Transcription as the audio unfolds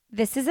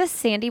This is a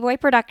Sandy Boy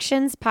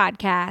Productions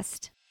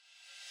podcast.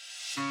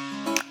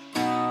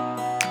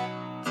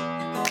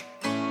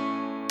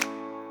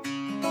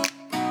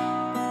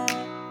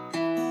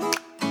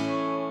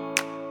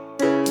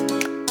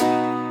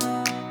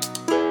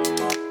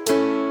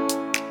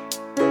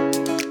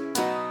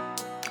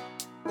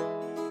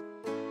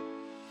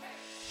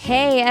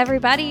 Hey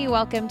everybody,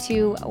 welcome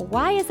to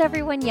Why Is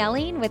Everyone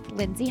Yelling with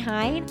Lindsay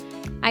Hine.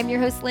 I'm your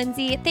host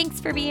Lindsay. Thanks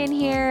for being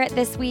here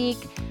this week.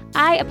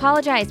 I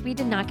apologize. We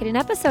did not get an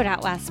episode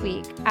out last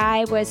week.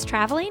 I was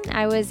traveling.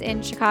 I was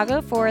in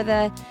Chicago for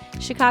the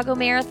Chicago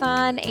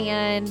Marathon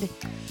and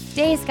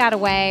days got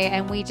away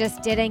and we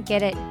just didn't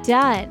get it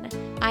done.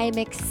 I am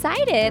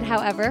excited,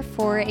 however,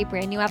 for a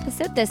brand new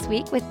episode this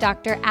week with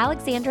Dr.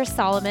 Alexandra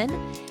Solomon.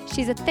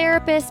 She's a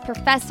therapist,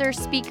 professor,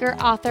 speaker,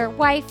 author,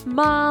 wife,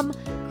 mom,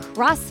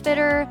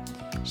 CrossFitter.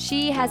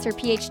 She has her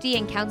PhD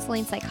in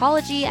counseling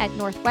psychology at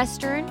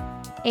Northwestern.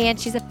 And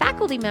she's a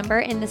faculty member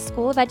in the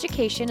School of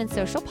Education and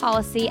Social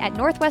Policy at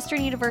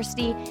Northwestern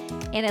University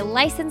and a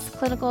licensed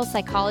clinical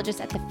psychologist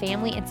at the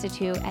Family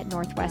Institute at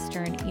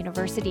Northwestern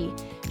University.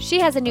 She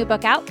has a new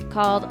book out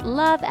called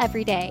Love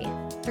Every Day,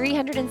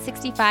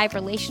 365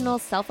 Relational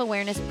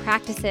Self-Awareness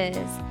Practices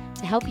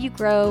to help you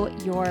grow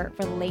your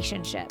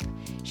relationship.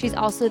 She's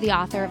also the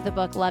author of the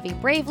book Loving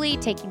Bravely,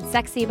 Taking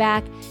Sexy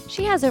Back.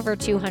 She has over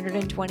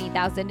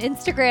 220,000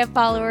 Instagram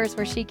followers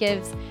where she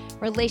gives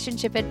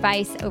relationship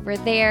advice over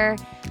there.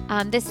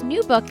 This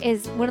new book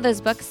is one of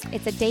those books,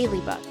 it's a daily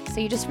book.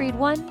 So you just read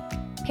one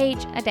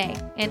page a day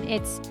and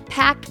it's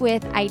packed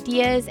with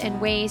ideas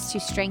and ways to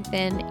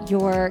strengthen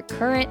your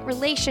current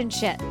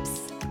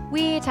relationships.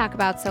 We talk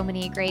about so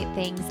many great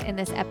things in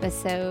this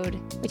episode.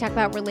 We talk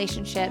about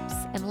relationships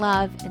and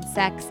love and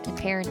sex and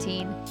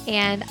parenting.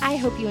 And I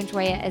hope you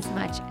enjoy it as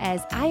much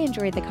as I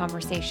enjoyed the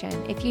conversation.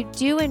 If you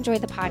do enjoy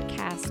the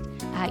podcast,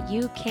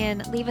 you can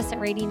leave us a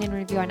rating and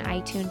review on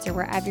iTunes or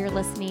wherever you're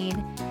listening.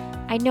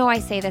 I know I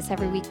say this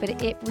every week,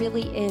 but it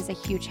really is a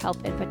huge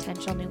help in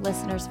potential new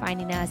listeners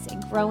finding us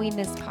and growing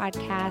this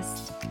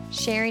podcast.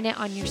 Sharing it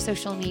on your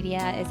social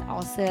media is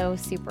also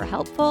super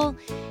helpful.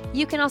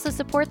 You can also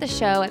support the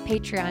show at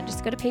Patreon.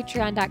 Just go to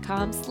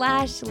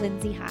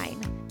patreon.com/Lindsay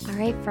Hine. All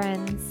right,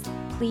 friends,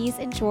 please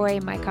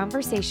enjoy my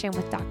conversation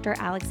with Dr.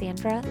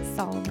 Alexandra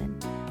Solomon.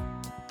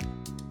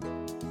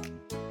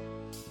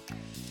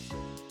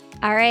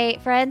 All right,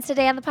 friends,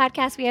 today on the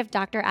podcast, we have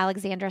Dr.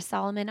 Alexandra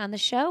Solomon on the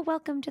show.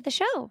 Welcome to the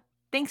show.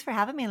 Thanks for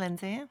having me,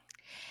 Lindsay.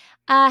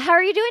 How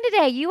are you doing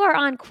today? You are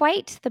on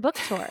quite the book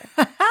tour.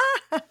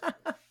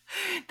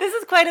 This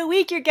is quite a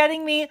week. You're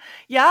getting me,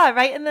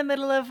 right in the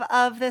middle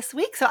of this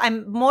week. So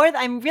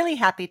I'm really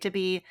happy to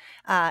be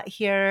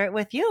here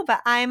with you.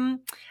 But I'm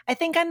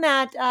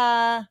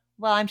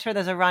sure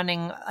there's a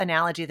running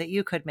analogy that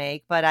you could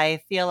make, but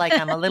I feel like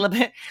I'm a little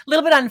bit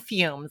on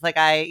fumes. Like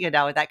I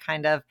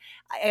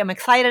am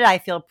excited. I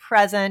feel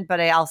present,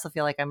 but I also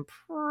feel like I'm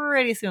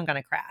pretty soon going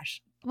to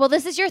crash. Well,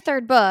 this is your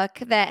third book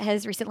that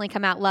has recently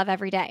come out, Love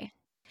Every Day.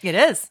 It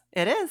is.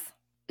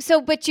 So,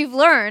 but you've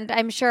learned,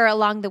 I'm sure,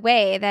 along the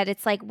way that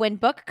it's like when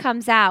book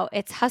comes out,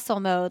 it's hustle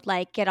mode,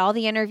 like get all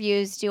the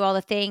interviews, do all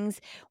the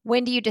things.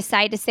 When do you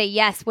decide to say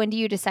yes? When do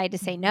you decide to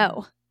say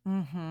no?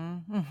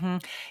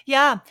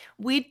 Yeah.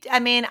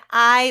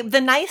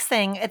 The nice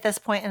thing at this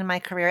point in my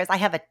career is I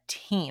have a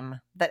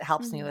team that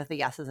helps me with the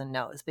yeses and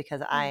nos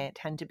because I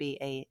tend to be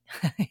a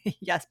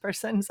yes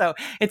person. So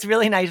it's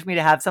really nice for me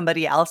to have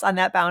somebody else on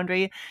that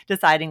boundary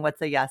deciding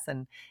what's a yes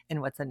and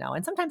what's a no.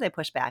 And sometimes I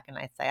push back and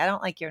I say, I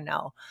don't like your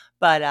no,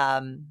 but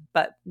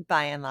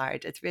by and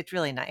large, it's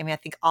really nice. I mean, I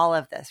think all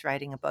of this,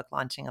 writing a book,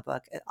 launching a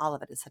book, all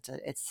of it is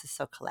it's just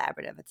so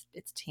collaborative.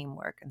 It's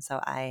teamwork. And so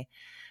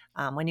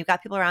when you've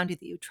got people around you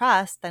that you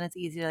trust, then it's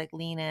easy to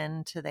lean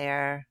into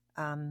their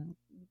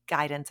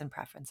guidance and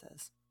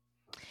preferences.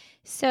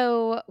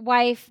 So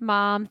wife,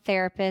 mom,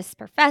 therapist,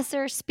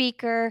 professor,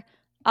 speaker,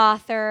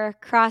 author,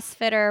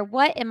 CrossFitter,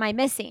 what am I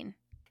missing?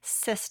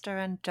 Sister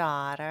and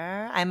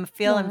daughter. I'm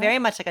feeling very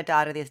much like a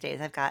daughter these days.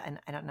 I've got,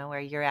 I don't know where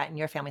you're at in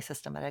your family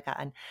system, but I've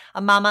got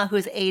a mama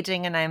who's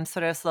aging and I'm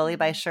sort of slowly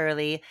by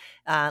surely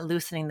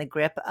loosening the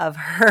grip of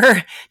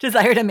her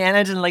desire to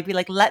manage and be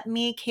like, let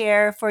me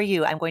care for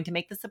you. I'm going to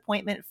make this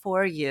appointment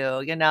for you,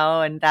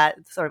 and that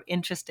sort of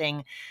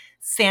interesting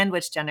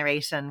sandwich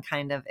generation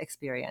kind of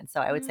experience. So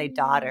I would say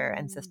daughter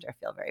and sister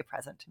feel very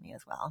present to me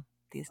as well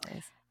these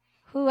days.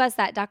 Who was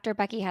that? Dr.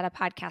 Becky had a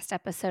podcast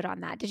episode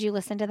on that. Did you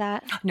listen to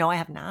that? No, I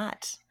have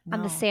not. No.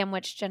 On the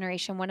sandwich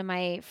generation. One of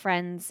my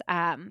friends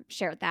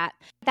shared that.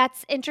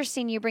 That's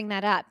interesting you bring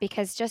that up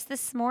because just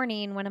this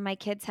morning, one of my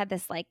kids had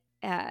this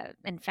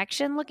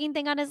infection looking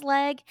thing on his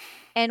leg.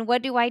 And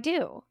what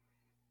do?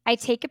 I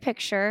take a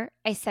picture,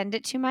 I send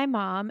it to my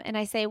mom, and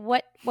I say,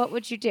 what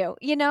would you do?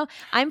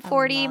 I'm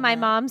 40, my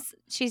mom's,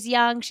 she's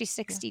young, she's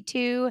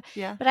 62.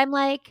 Yeah. But I'm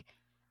like,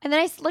 and then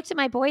I looked at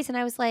my boys and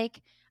I was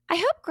like, I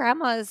hope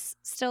grandma's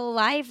still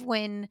alive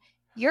when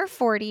you're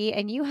 40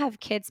 and you have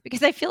kids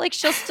because I feel like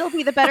she'll still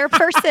be the better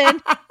person.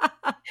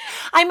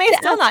 I may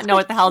still not know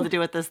what the hell to do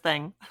with this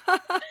thing.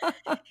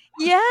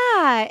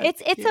 Yeah,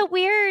 That's it's cute.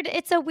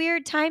 a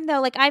weird time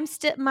though. Like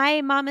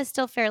my mom is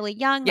still fairly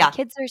young, my Yeah.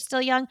 kids are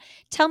still young.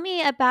 Tell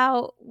me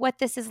about what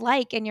this is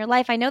like in your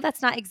life. I know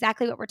that's not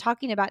exactly what we're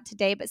talking about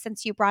today, but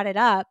since you brought it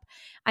up,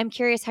 I'm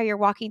curious how you're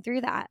walking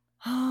through that.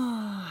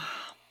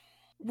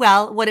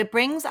 Well, what it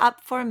brings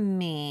up for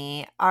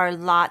me are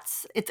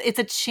lots it's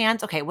a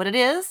chance. Okay, what it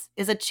is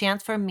a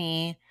chance for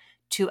me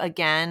to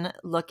again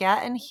look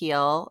at and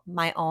heal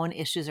my own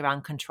issues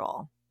around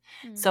control.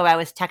 Mm, So I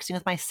was texting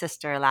with my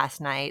sister last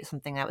night,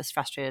 something I was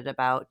frustrated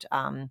about,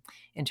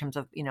 in terms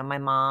of, my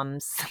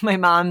mom's my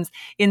mom's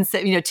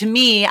to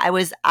me, I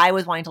was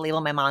wanting to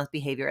label my mom's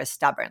behavior as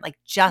stubborn, like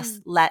just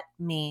mm, let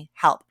me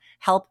help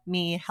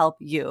me help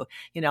you,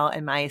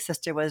 and my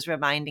sister was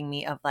reminding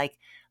me of like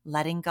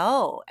letting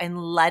go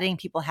and letting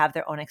people have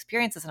their own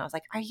experiences. And I was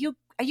like, are you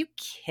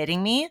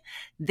kidding me?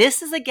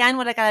 This is again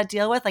what I got to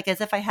deal with, like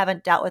as if I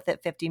haven't dealt with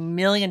it 50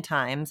 million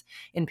times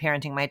in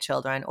parenting my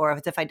children, or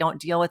as if I don't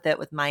deal with it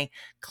with my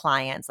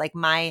clients. Like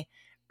my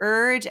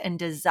urge and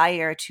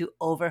desire to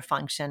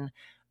overfunction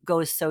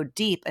goes so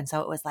deep. And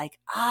so it was like,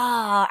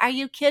 are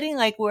you kidding?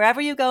 Like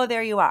wherever you go,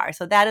 there you are.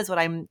 So that is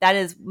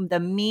the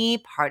me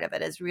part of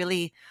it, is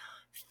really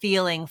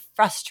feeling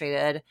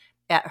frustrated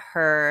at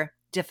her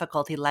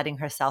difficulty letting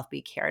herself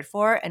be cared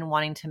for and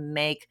wanting to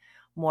make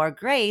more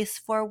grace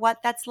for what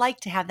that's like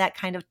to have that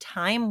kind of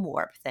time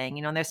warp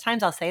thing. And there's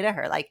times I'll say to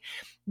her, like,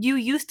 you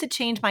used to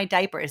change my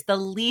diapers. The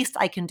least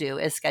I can do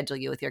is schedule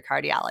you with your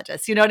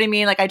cardiologist. You know what I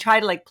mean? Like I try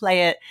to like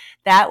play it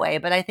that way,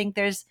 but I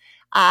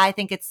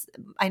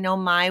know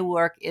my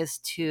work is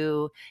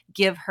to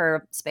give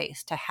her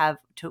space to have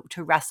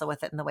to wrestle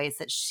with it in the ways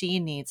that she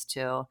needs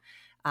to,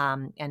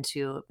 and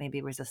to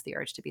maybe resist the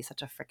urge to be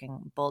such a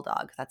freaking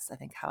bulldog. That's, I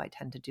think, how I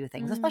tend to do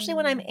things, especially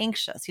when I'm mm,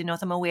 anxious. So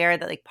I'm aware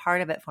that like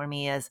part of it for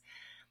me is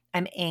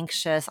I'm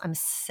anxious, I'm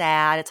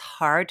sad. It's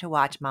hard to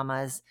watch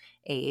mama's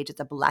age. It's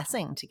a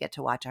blessing to get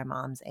to watch our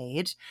mom's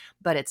age,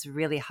 but it's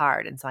really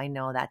hard. And so I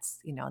know that's,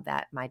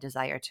 that my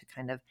desire to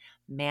kind of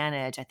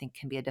manage, I think,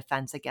 can be a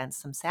defense against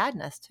some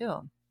sadness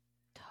too.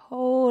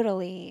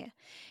 totally.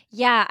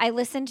 Yeah, I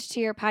listened to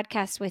your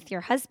podcast with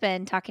your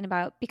husband talking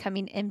about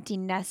becoming empty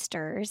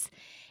nesters.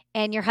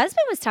 And your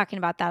husband was talking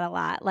about that a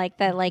lot, like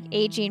the like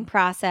aging Mhm.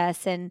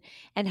 process and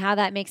how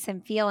that makes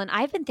him feel. And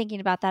I've been thinking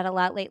about that a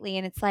lot lately.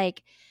 And it's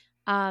like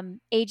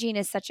aging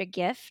is such a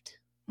gift,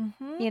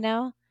 Mhm. you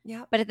know?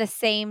 Yep. But at the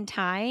same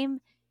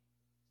time,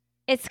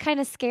 it's kind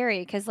of scary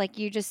because like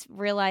you just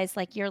realize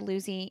like you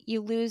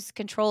lose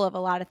control of a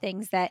lot of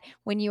things that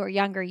when you were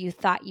younger you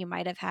thought you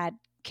might have had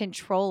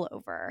control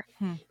over,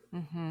 Hmm.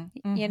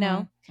 Mhm. you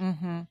know? Mhm.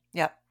 Mhm.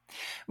 Yep.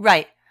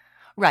 Right.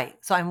 Right.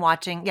 So I'm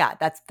watching, yeah,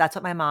 that's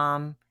what my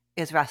mom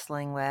is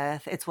wrestling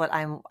with. It's what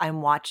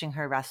I'm watching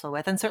her wrestle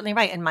with. And certainly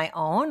right in my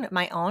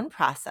own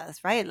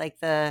process, right? Like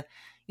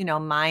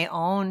my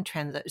own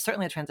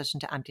certainly the transition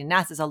to empty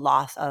nest is a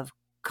loss of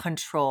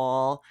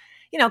control,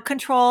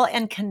 control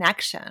and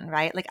connection,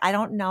 right? Like I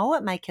don't know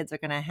what my kids are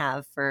going to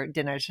have for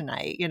dinner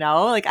tonight,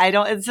 Like I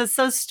don't, it's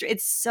just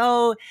it's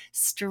so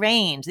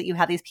strange that you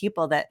have these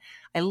people that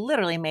I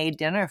literally made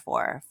dinner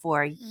for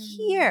Mhm.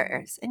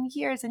 years and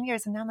years and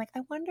years. And now I'm like,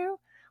 I wonder what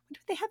did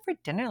they have for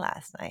dinner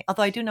last night?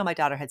 Although I do know my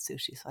daughter had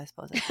sushi, so I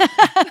suppose it's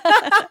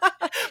okay.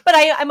 But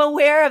I'm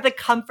aware of the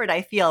comfort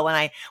I feel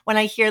when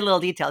I hear little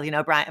details.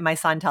 Brian, my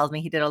son tells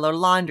me he did a load of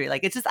laundry.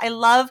 Like it's just I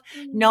love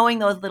knowing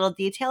Mm. those little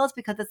details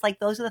because it's like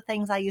those are the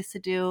things I used to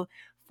do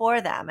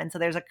for them. And so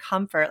there's a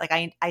comfort. Like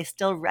I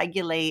still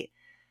regulate,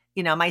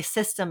 my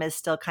system is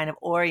still kind of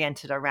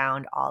oriented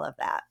around all of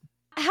that.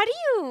 How do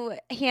you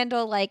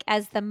handle like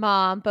as the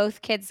mom,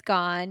 both kids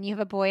gone, you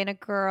have a boy and a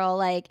girl,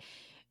 like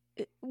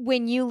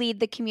when you lead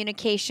the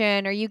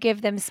communication or you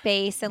give them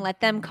space and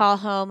let them Mhm. call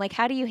home, like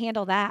how do you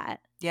handle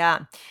that?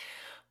 Yeah.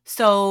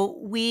 So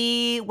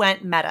we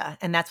went meta,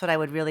 and that's what I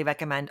would really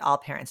recommend all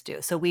parents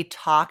do. So we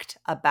talked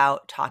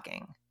about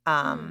talking.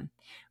 Mm,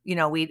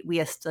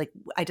 Like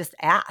I just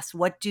asked,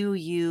 what do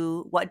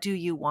you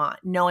want,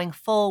 knowing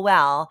full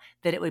well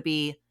that it would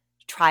be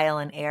trial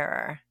and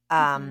error.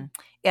 mhm.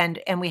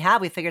 And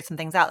we figured some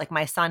things out. Like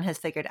my son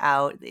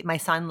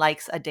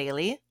likes a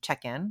daily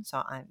check-in,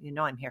 so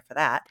I'm here for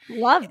that.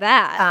 Love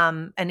that.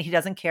 And he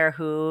doesn't care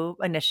who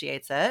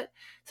initiates it.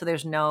 So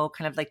there's no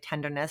kind of like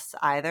tenderness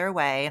either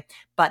way.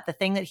 But the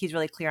thing that he's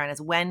really clear on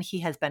is when he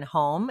has been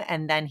home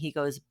and then he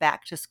goes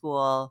back to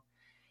school,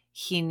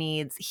 he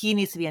needs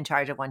to be in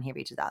charge of when he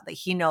reaches out. Like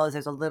he knows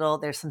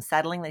there's some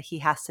settling that he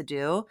has to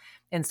do.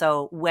 And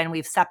so when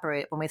we said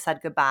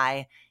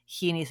goodbye,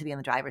 he needs to be in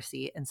the driver's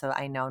seat. And so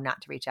I know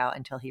not to reach out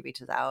until he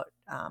reaches out.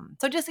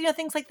 So just,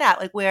 things like that,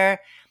 like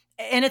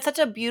and it's such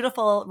a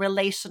beautiful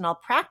relational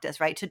practice,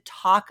 right? To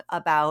talk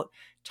about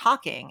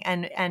talking,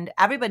 and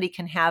everybody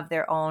can have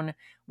their own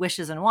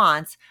wishes and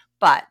wants,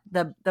 but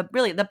the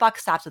buck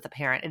stops with the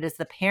parent. It is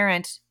the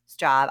parent's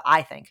job,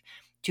 I think,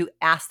 to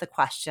ask the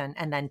question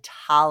and then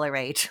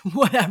tolerate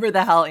whatever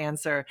the hell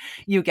answer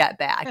you get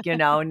back,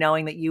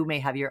 knowing that you may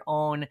have your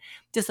own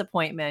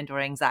disappointment or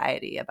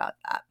anxiety about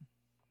that.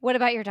 What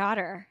about your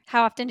daughter?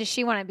 How often does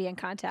she want to be in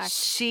contact?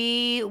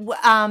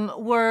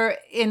 We're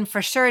in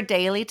for sure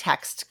daily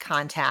text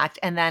contact,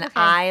 and then Okay.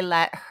 I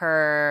let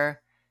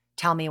her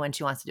tell me when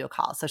she wants to do a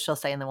call. So she'll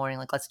say in the morning,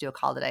 like, let's do a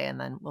call today, and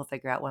then we'll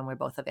figure out when we're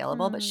both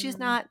available. But she's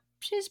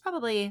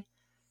probably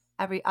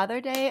every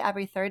other day,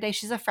 every third day.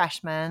 She's a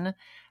freshman.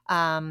 So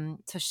and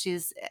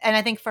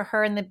I think for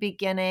her in the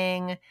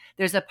beginning,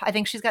 I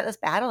think she's got this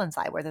battle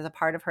inside where there's a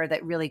part of her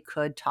that really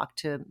could talk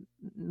to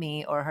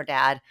me or her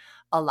dad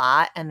a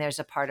lot. And there's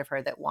a part of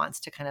her that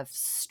wants to kind of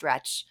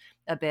stretch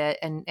a bit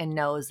and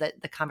knows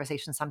that the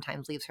conversation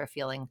sometimes leaves her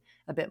feeling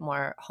a bit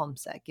more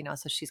homesick,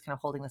 so she's kind of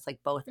holding this like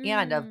both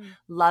and of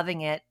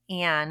loving it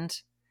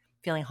and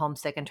feeling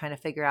homesick and trying to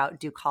figure out,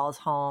 do calls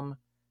home,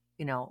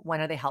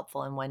 when are they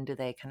helpful and when do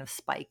they kind of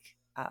spike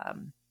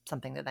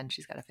something that then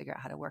she's got to figure out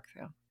how to work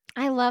through.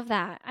 I love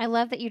that. I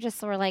love that you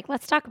just were like,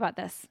 let's talk about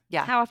this.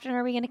 Yeah. How often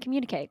are we going to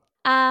communicate?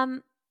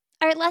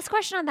 All right, last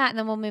question on that, and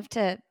then we'll move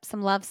to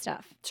some love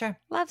stuff. Sure.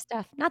 Love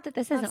stuff. Not that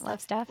this isn't love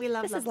stuff. We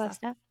love this love is love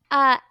stuff.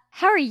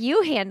 How are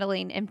you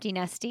handling empty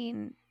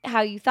nesting?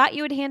 How you thought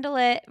you would handle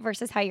it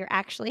versus how you're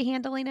actually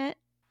handling it?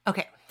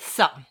 Okay,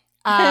 so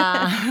so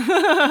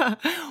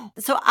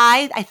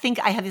I think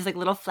I have these like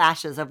little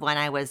flashes of when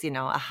I was, a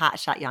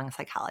hotshot young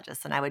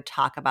psychologist, and I would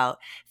talk about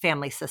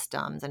family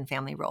systems and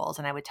family roles,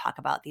 and I would talk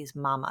about these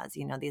mamas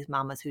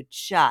who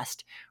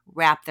just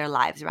wrap their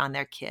lives around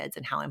their kids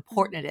and how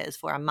important it is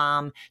for a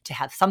mom to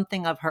have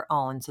something of her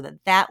own, so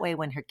that way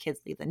when her kids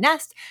leave the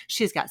nest,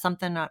 she's got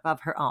something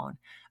of her own.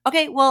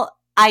 Okay, well,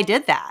 I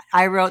did that.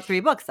 I wrote 3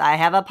 books. I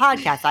have a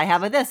podcast. I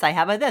have a this. I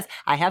have a this.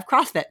 I have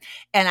CrossFit,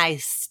 and I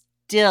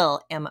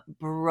still am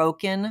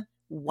broken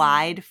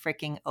wide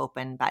freaking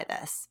open by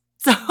this.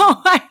 So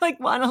I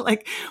want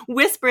to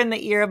whisper in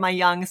the ear of my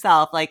young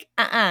self,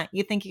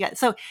 you think you got,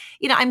 so,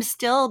 I'm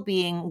still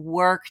being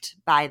worked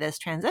by this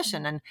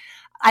transition. And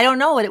I don't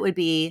know what it would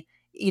be,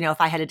 if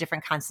I had a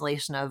different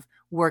constellation of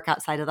work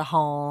outside of the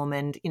home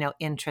and,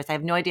 interest. I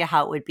have no idea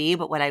how it would be.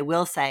 But what I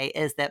will say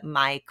is that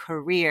my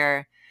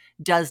career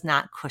does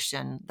not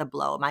cushion the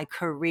blow. My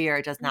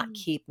career does not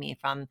keep me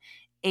from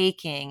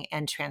aching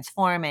and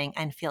transforming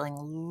and feeling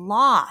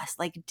lost,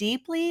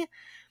 deeply,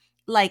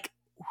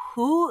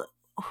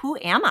 who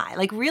am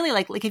I? Really,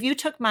 if you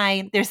took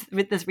there's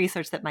this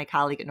research that my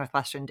colleague at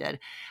Northwestern did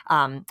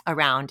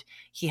around,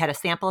 he had a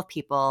sample of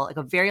people,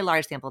 a very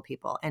large sample of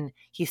people, and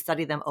he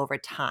studied them over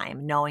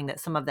time, knowing that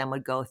some of them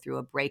would go through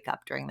a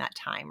breakup during that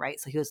time,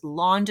 right? So he was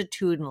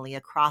longitudinally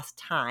across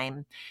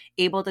time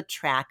able to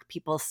track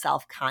people's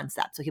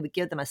self-concept. So he would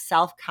give them a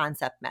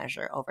self-concept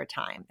measure over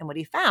time. And what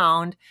he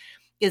found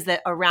is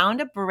that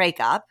around a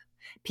breakup,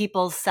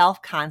 people's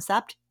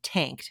self-concept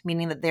tanked,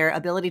 meaning that their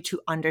ability to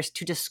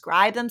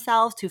describe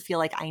themselves, to feel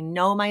like I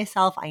know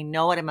myself, I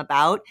know what I'm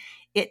about,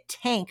 it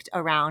tanked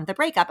around the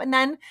breakup and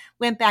then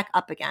went back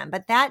up again.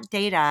 But that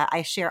data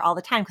I share all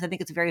the time because I think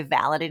it's very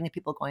validating to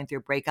people going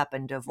through breakup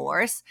and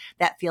divorce,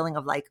 that feeling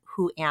of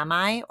who am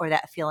I? Or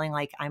that feeling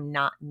like I'm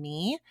not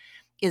me.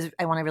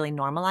 I want to really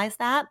normalize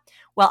that.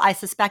 Well, I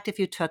suspect if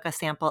you took a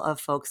sample of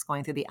folks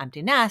going through the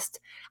empty nest,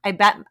 I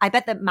bet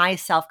that my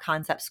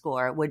self-concept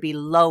score would be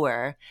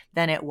lower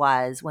than it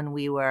was when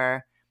we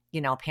were,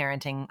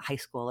 parenting high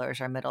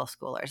schoolers or middle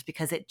schoolers,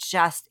 because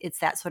it's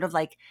that sort of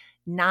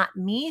not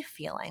me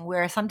feeling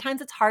where sometimes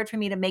it's hard for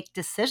me to make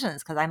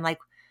decisions because I'm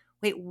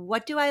wait,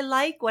 what do I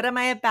like? What am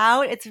I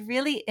about? It's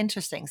really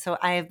interesting. So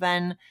I've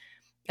been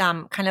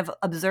kind of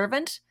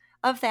observant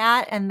of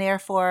that, and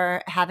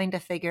therefore having to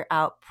figure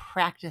out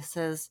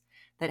practices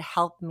that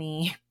help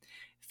me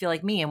feel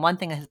like me. And one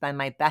thing that has been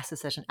my best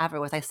decision ever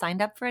was I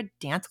signed up for a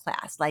dance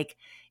class.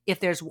 If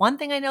there's one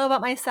thing I know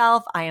about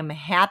myself, I am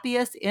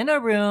happiest in a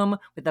room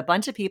with a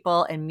bunch of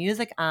people and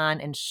music on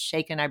and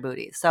shaking our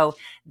booties. So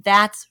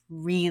that's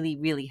really,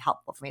 really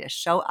helpful for me to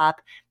show up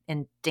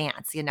and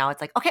dance.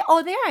 It's okay,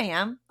 oh, there I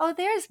am. Oh,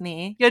 there's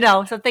me.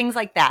 So things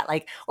like that,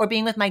 or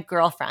being with my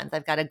girlfriends.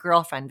 I've got a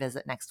girlfriend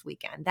visit next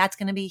weekend. That's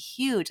going to be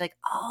huge.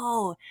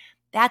 Oh,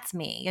 that's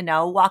me.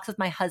 Walks with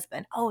my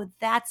husband. Oh,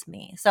 that's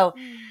me. So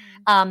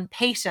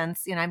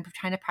patience, I'm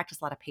trying to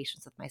practice a lot of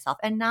patience with myself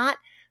and not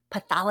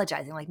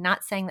pathologizing,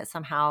 not saying that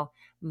somehow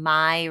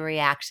my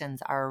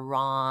reactions are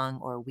wrong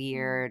or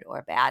weird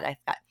or bad. I've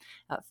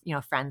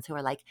got, friends who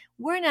are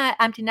we're not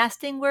empty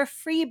nesting, we're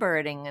free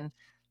birding. And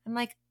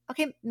I'm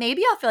okay,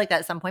 maybe I'll feel like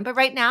that at some point. But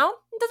right now,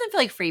 it doesn't feel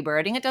like free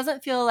birding. It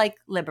doesn't feel like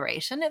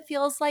liberation. It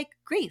feels like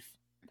grief.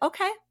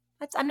 Okay,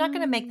 I'm not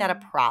going to make that a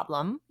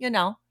problem.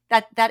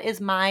 That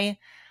is I'm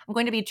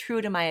going to be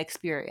true to my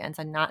experience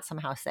and not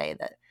somehow say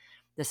that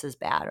this is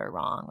bad or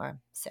wrong or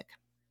sick.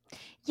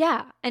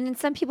 Yeah. And then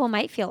some people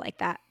might feel like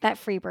that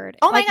free bird.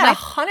 Oh my God,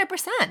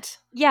 100%.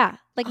 Yeah.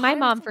 My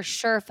mom for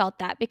sure felt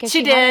that because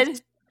she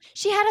did.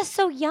 She had us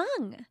so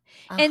young.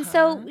 And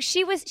so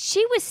she was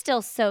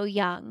still so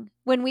young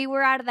when we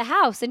were out of the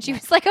house, and she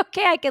was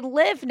okay, I can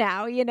live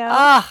now,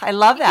 Oh, I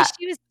love that.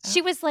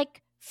 She was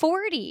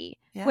 40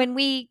 when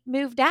we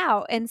moved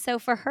out. And so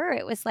for her,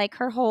 it was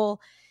her whole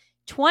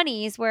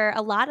 20s where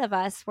a lot of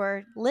us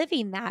were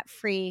living that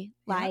free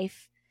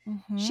life. she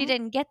Mm-hmm.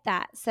 didn't get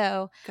that.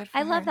 So Good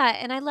I for love her. that.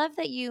 And I love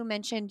that you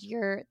mentioned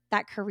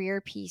that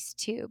career piece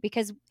too,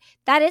 because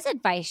that is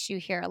advice you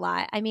hear a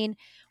lot. I mean,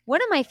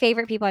 one of my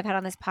favorite people I've had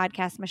on this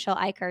podcast, Michelle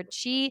Eichert,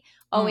 she Mm.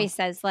 always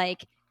says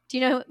like, do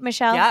you know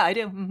Michelle? Yeah, I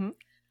do. Mm-hmm.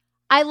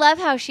 I love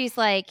how she's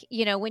like,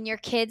 when your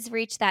kids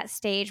reach that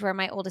stage where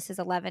my oldest is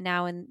 11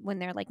 now, and when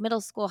they're like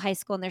middle school, high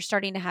school, and they're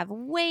starting to have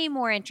way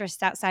more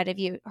interest outside of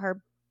you,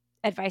 her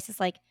advice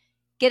is like,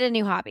 get a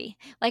new hobby,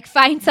 like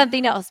find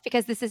something Yeah. else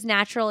because this is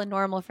natural and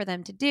normal for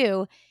them to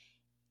do.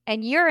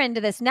 And you're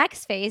into this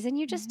next phase and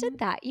you just did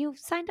Mm-hmm. that. You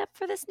signed up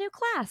for this new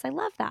class. I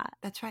love that.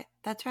 That's right.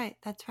 That's right.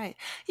 That's right.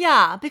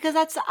 Yeah, because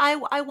I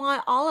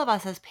want all of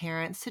us as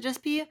parents to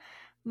just be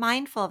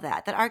mindful of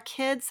that our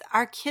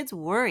kids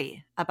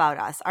worry about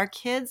us. Our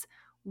kids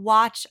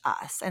watch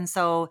us. And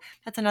so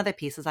that's another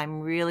piece is I'm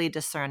really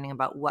discerning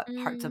about what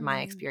parts of my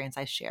Mm, experience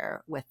I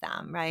share with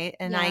them, right?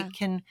 And I yeah.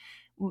 can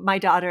my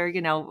daughter,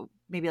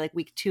 maybe like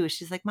week 2,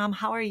 she's like, "Mom,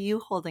 how are you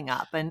holding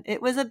up?" And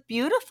it was a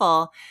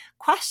beautiful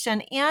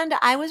question. And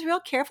I was real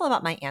careful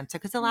about my answer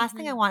because the last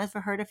thing I Hmm. want is for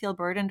her to feel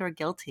burdened or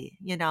guilty,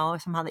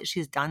 somehow that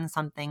she's done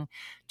something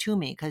to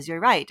me. Because you're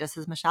right, just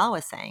as Michelle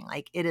was saying,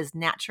 like it is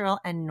natural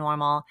and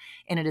normal,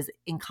 and it is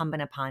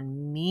incumbent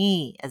upon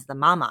me as the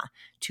mama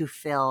to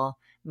fill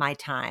my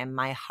time,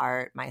 my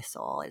heart, my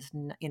soul.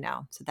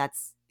 So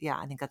yeah,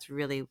 I think that's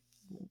really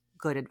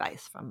good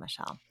advice from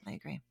Michelle. I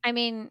agree. I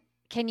mean,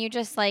 can you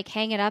just like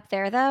hang it up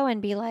there though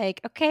and be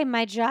like, okay,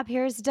 my job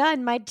here is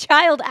done. My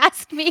child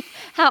asked me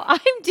how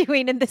I'm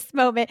doing in this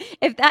moment.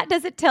 If that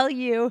doesn't tell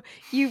you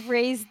you've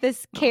raised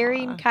this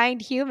caring, Aw.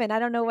 kind human, I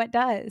don't know what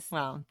does.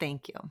 Well,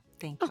 thank you.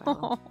 Thank you. I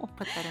will Oh,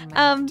 put that in my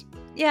heart.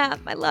 yeah,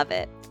 I love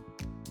it.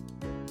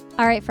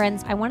 All right,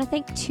 friends, I want to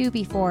thank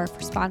 2Before for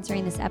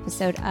sponsoring this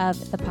episode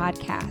of the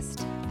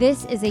podcast.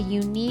 This is a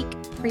unique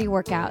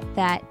pre-workout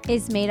that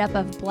is made up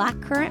of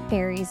blackcurrant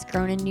berries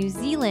grown in New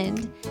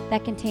Zealand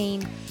that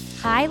contain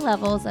high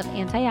levels of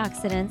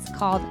antioxidants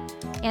called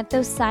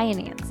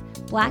anthocyanins.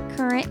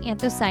 Blackcurrant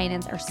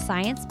anthocyanins are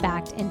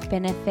science-backed and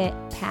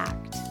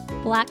benefit-packed.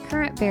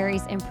 Blackcurrant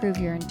berries improve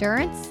your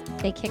endurance,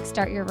 they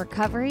kickstart your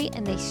recovery,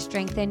 and they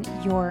strengthen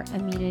your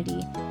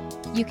immunity.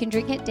 You can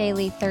drink it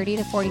daily 30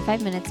 to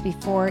 45 minutes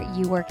before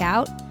you work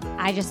out.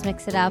 I just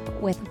mix it up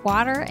with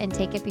water and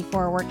take it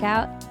before a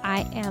workout.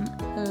 I am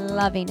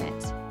loving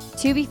it.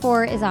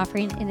 2Before is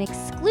offering an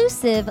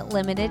exclusive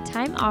limited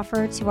time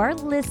offer to our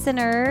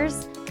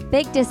listeners.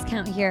 Big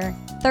discount here,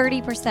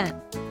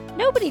 30%.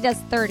 Nobody does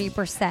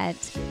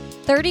 30%.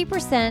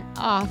 30%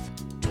 off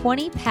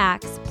 20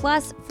 packs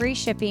plus free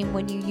shipping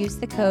when you use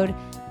the code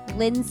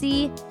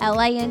Lindsey,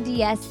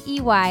 Lindsey, at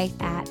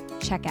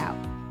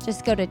checkout.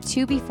 Just go to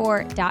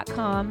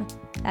 2before.com.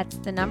 That's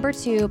the number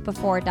 2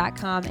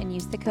 before.com and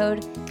use the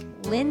code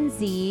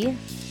Lindsey.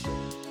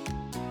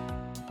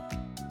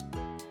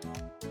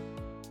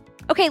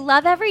 Okay,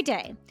 love every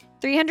day.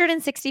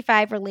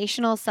 365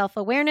 relational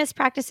self-awareness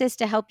practices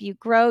to help you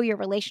grow your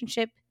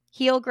relationship,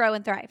 heal, grow,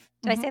 and thrive.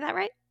 Did I say that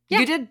right? Yeah.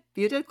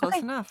 You did close Okay.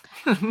 enough.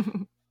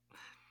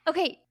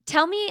 Okay,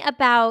 tell me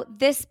about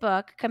this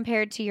book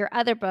compared to your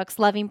other books,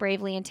 Loving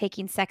Bravely and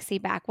Taking Sexy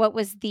Back. What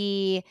was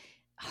the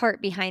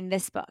heart behind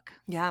this book?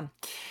 Yeah.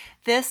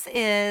 This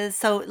is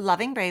so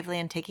Loving Bravely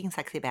and Taking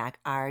Sexy Back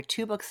are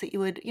 2 books that you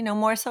would,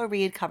 more so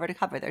read cover to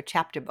cover. They're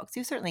chapter books.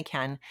 You certainly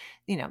can,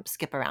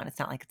 skip around. It's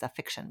not like it's a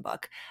fiction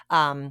book,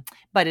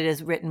 but it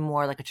is written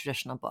more like a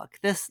traditional book.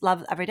 This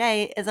Love Every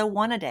Day is a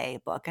 1-a-day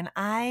book. And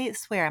I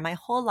swear my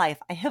whole life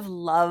I have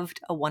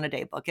loved a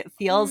 1-a-day book. It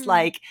feels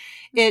like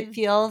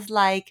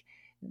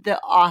the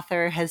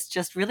author has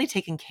just really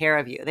taken care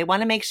of you. They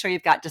want to make sure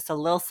you've got just a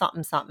little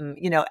something, something,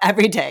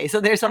 every day. So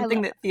there's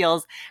something that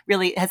feels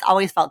really has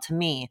always felt to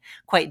me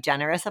quite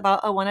generous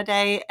about a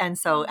 1-a-day. And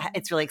so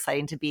it's really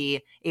exciting to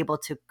be able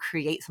to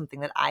create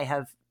something that I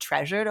have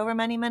treasured over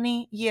many,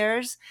 many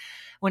years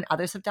when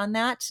others have done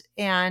that.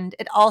 And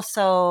it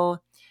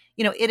also,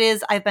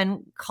 I've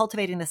been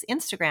cultivating this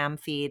Instagram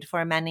feed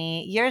for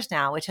many years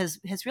now, which has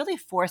really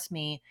forced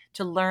me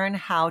to learn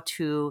how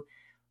to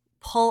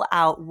pull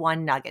out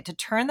one nugget, to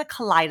turn the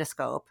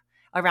kaleidoscope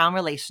around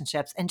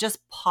relationships and just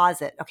pause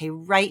it, okay,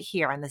 right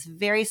here on this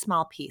very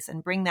small piece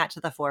and bring that to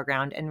the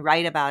foreground and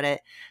write about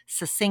it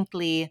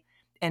succinctly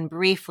and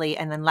briefly,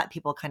 and then let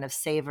people kind of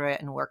savor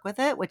it and work with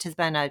it, which has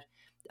been a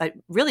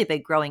really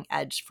big growing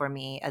edge for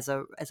me as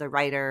a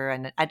writer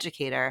and an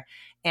educator.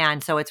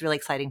 And so it's really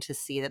exciting to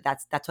see that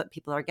that's what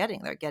people are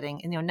getting. They're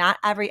getting, not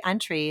every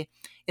entry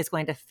is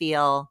going to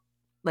feel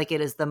like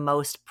it is the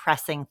most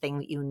pressing thing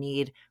that you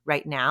need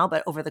right now.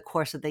 But over the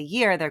course of the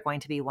year, they're going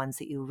to be ones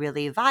that you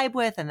really vibe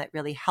with and that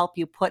really help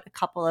you put a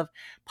couple of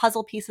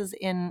puzzle pieces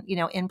in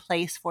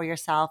place for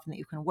yourself and that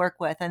you can work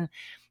with. And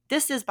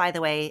this is, by the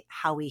way,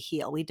 how we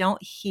heal. We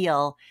don't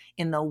heal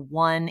in the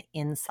one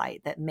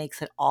insight that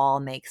makes it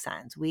all make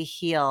sense. We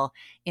heal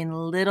in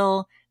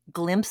little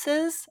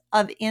glimpses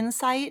of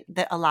insight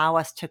that allow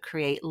us to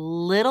create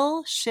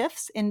little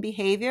shifts in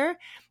behavior.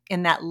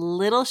 And that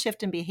little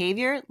shift in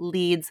behavior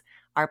leads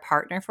our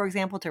partner, for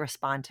example, to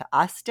respond to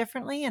us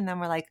differently. And then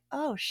we're like,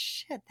 oh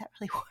shit, that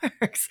really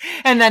works.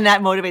 And then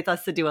that motivates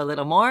us to do a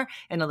little more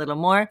and a little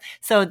more.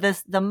 So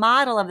the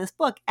model of this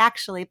book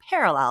actually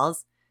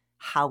parallels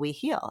how we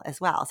heal as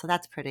well. So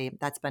that's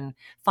been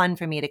fun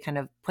for me to kind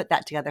of put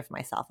that together for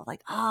myself of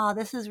like, oh,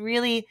 this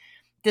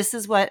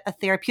is what a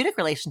therapeutic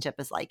relationship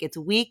is like. It's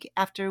week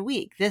after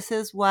week. This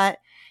is what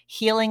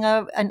healing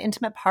an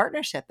intimate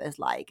partnership is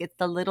like. It's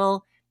the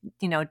little,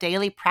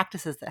 daily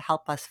practices that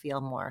help us feel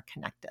more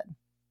connected.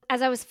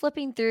 As I was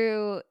flipping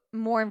through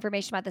more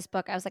information about this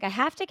book, I was like, I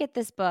have to get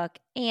this book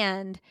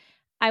and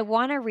I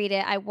want to read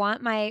it. I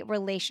want my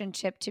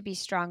relationship to be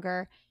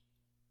stronger.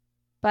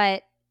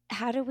 But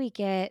how do we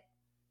get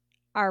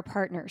our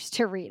partners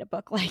to read a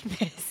book like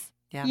this?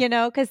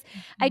 Yeah. Because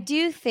I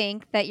do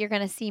think that you're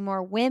going to see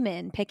more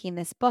women picking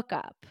this book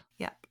up.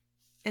 Yep.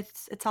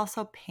 It's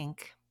also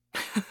pink.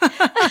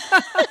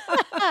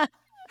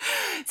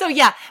 So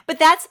yeah,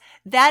 but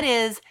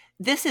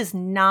this is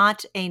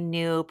not a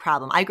new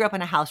problem. I grew up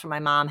in a house where my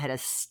mom had a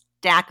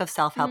stack of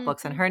self-help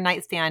books on her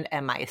nightstand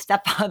and my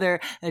stepfather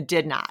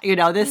did not.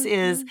 This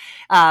is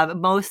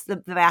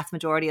the vast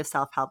majority of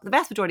self-help, the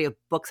vast majority of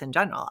books in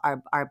general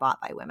are bought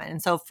by women.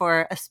 And so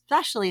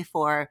especially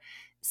for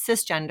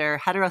cisgender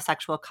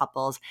heterosexual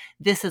couples,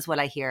 this is what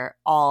I hear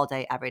all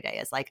day, every day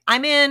is like,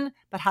 I'm in,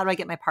 but how do I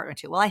get my partner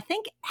to? Well, I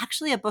think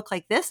actually a book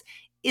like this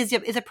is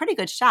a pretty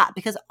good shot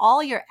because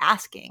all you're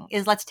asking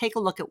is let's take a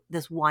look at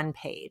this one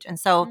page. And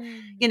so,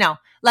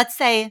 let's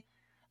say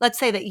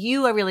that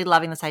you are really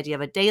loving this idea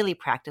of a daily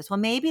practice. Well,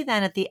 maybe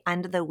then at the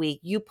end of the week,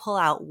 you pull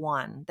out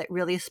one that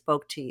really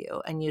spoke to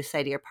you and you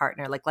say to your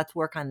partner, like, let's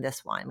work on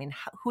this one. I mean,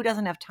 who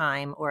doesn't have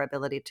time or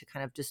ability to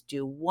kind of just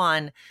do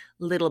one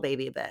little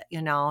baby bit,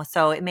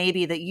 So it may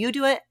be that you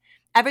do it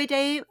every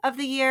day of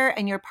the year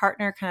and your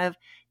partner kind of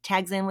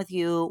tags in with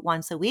you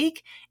once a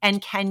week.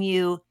 And can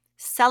you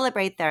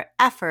celebrate their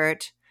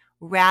effort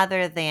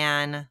rather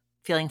than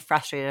feeling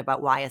frustrated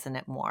about why isn't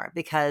it more?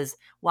 Because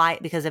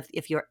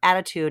if your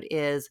attitude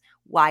is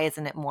why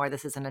isn't it more?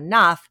 This isn't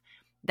enough.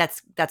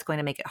 That's going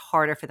to make it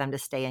harder for them to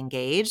stay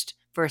engaged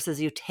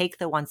versus you take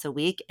the once a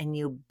week and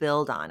you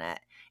build on it.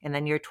 And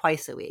then you're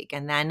twice a week.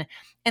 And then,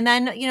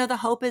 the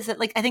hope is that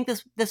like, I think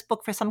this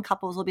book for some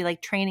couples will be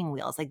like training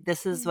wheels. Like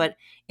this is what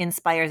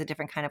inspires a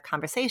different kind of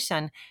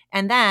conversation.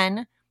 And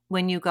then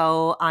when you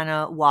go on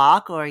a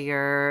walk or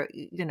you're,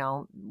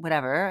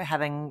 whatever,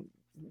 having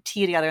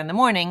tea together in the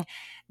morning,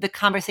 the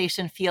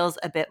conversation feels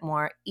a bit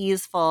more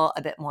easeful,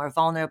 a bit more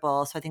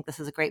vulnerable. So I think this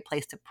is a great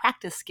place to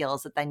practice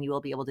skills that then you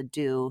will be able to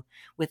do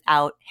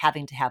without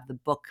having to have the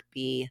book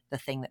be the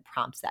thing that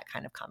prompts that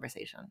kind of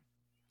conversation.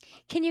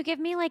 Can you give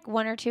me like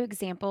one or two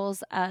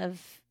examples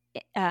of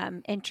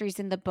entries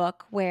in the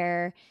book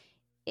where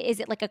is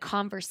it like a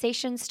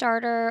conversation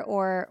starter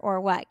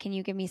or what? Can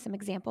you give me some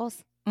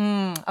examples?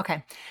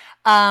 Okay.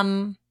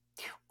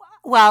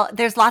 Well,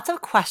 there's lots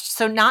of questions.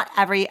 So not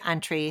every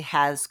entry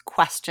has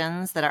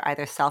questions that are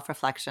either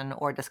self-reflection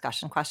or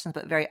discussion questions,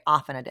 but very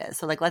often it is.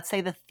 So like, let's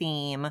say the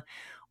theme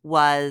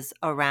was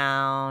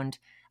around,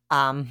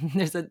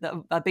 there's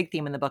a big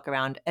theme in the book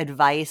around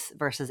advice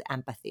versus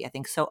empathy. I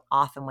think so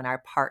often when our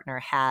partner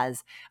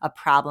has a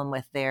problem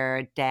with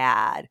their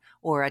dad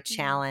or a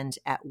challenge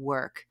at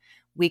work,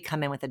 we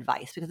come in with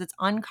advice because it's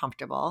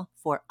uncomfortable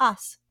for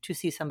us to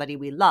see somebody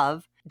we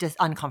love just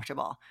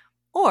uncomfortable.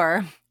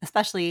 Or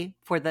especially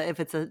if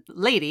it's a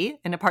lady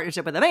in a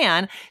partnership with a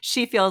man,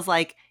 she feels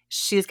like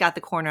she's got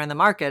the corner in the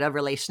market of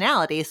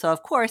relationality. So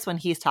of course, when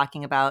he's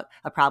talking about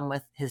a problem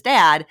with his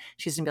dad,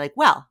 she's gonna be like,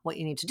 well, what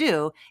you need to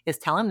do is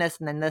tell him this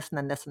and then this and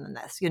then this and then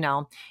this,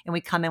 and we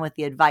come in with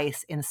the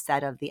advice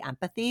instead of the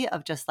empathy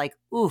of just like,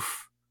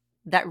 oof,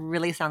 that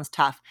really sounds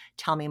tough.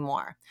 Tell me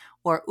more.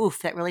 Or, oof,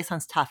 that really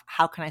sounds tough.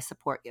 How can I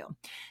support you?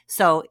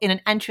 So in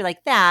an entry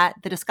like that,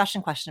 the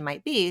discussion question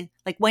might be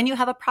like, when you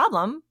have a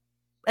problem,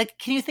 like,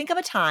 can you think of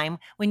a time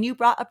when you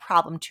brought a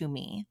problem to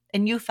me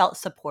and you felt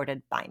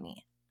supported by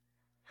me?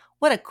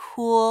 What a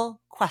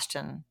cool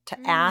question to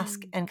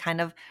ask and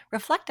kind of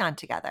reflect on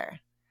together.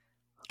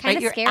 Kind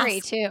of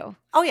scary too.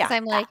 Oh, yeah. Because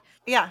I'm like,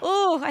 yeah.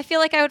 Oh, I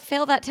feel like I would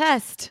fail that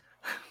test.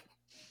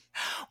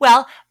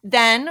 Well,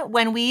 then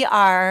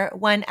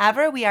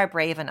whenever we are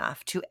brave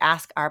enough to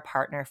ask our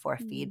partner for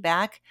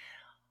feedback,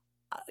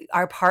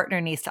 our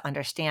partner needs to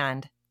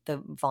understand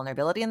the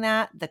vulnerability in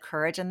that, the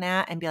courage in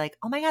that, and be like,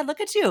 oh my God, look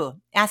at you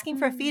asking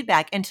for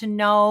feedback. And to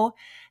know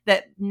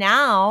that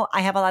now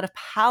I have a lot of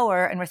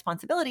power and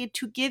responsibility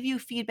to give you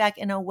feedback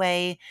in a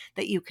way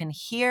that you can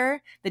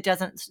hear, that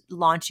doesn't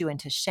launch you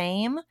into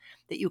shame,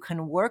 that you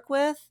can work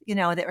with,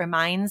 that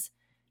reminds,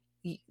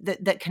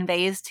 that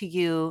conveys to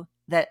you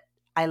that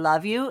I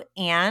love you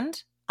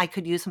and I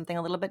could use something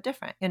a little bit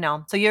different,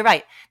 So you're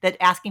right that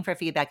asking for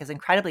feedback is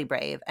incredibly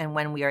brave. And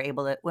when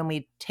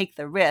we take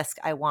the risk,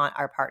 I want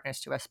our partners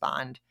to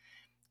respond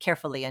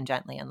carefully and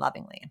gently and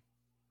lovingly.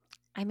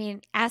 I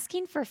mean,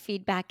 asking for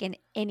feedback in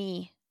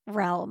any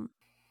realm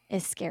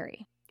is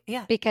scary.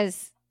 Yeah.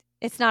 Because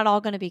it's not all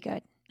going to be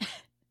good.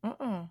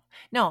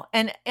 No.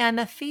 And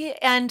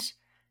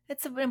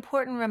it's an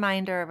important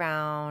reminder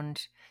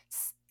around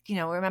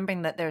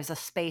remembering that there's a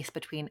space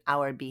between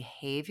our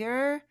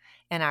behavior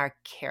and our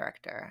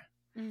character.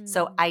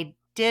 So I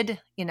did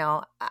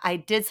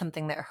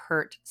something that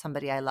hurt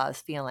somebody I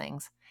love's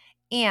feelings.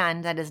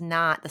 And that is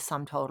not the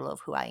sum total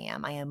of who I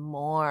am. I am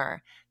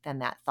more than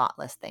that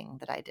thoughtless thing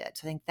that I did.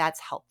 So I think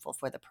that's helpful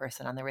for the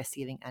person on the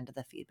receiving end of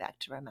the feedback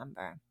to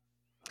remember.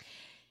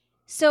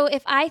 So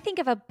if I think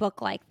of a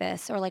book like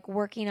this, or like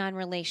working on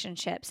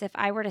relationships, if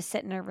I were to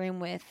sit in a room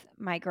with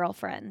my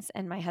girlfriends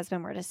and my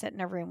husband were to sit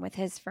in a room with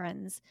his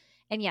friends,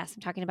 and yes,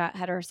 I'm talking about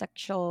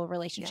heterosexual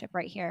relationship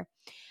right here.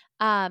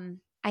 I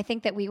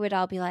think that we would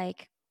all be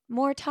like,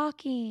 more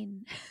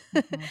talking,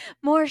 Mm-hmm.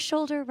 more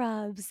shoulder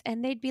rubs,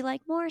 and they'd be like,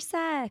 more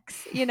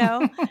sex,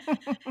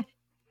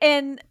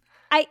 And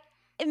I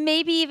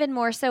maybe even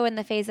more so in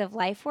the phase of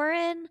life we're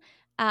in,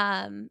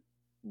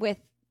 with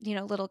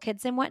little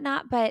kids and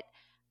whatnot. But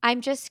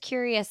I'm just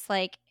curious,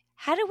 like,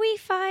 how do we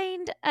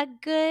find a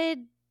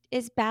good,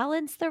 is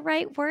balance the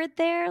right word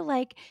there?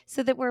 Like,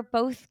 so that we're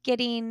both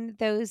getting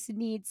those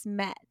needs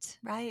met.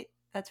 Right.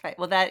 That's right.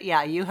 Well,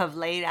 you have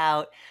laid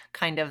out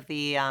kind of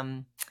the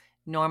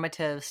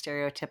normative,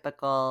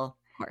 stereotypical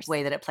Of course.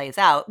 way that it plays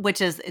out,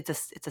 which is it's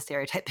a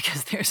stereotype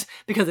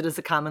because it is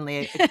a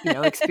commonly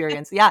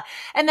experience. Yeah,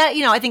 and that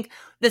I think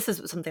this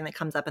is something that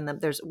comes up, and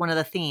there's one of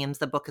the themes.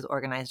 The book is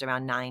organized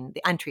around 9.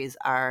 The entries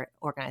are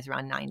organized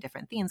around 9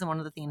 different themes, and one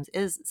of the themes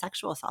is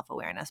sexual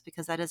self-awareness,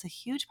 because that is a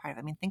huge part of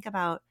it. I mean, think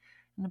about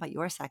I don't know about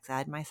your sex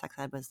ed. My sex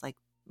ed was like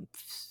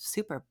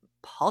super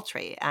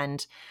paltry,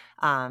 and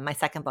my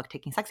second book,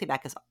 Taking Sexy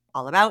Back, is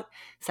all about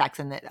sex,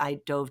 and that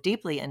I dove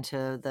deeply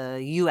into the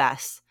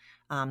U.S.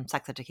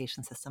 Sex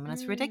education system, and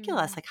it's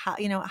ridiculous. Like how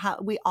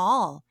we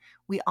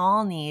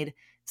all need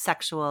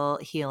sexual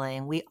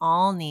healing. We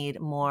all need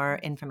more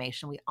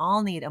information. We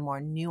all need a more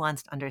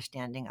nuanced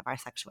understanding of our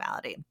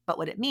sexuality. But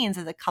what it means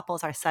is that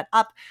couples are set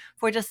up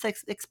for just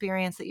this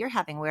experience that you're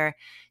having, where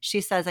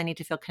she says, I need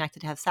to feel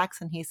connected to have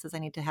sex, and he says, I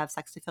need to have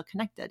sex to feel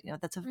connected.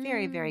 That's a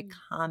very, very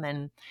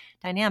common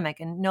dynamic,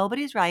 and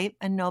nobody's right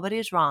and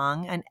nobody's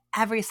wrong. And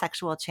every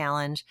sexual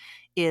challenge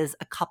is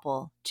a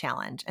couple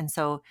challenge. And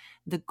so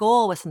the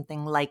goal was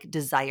something like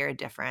desire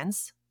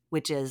difference,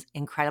 which is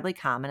incredibly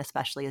common,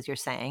 especially as you're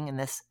saying, in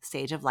this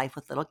stage of life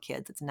with little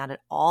kids. It's not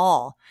at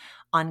all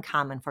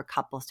uncommon for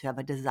couples to have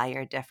a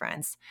desire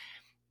difference.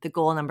 The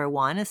goal number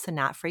 1 is to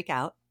not freak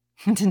out,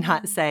 to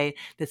not say,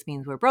 this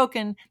means we're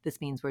broken, this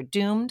means we're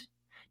doomed.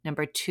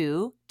 Number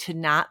 2, to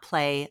not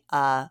play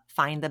a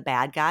find the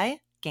bad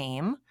guy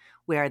game,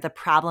 where the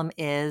problem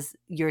is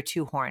you're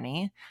too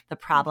horny. The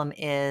problem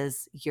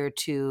is you're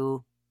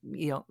too,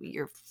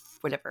 you're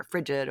whatever,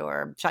 frigid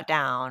or shut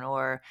down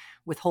or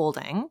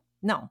withholding.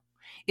 No,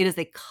 it is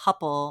a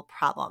couple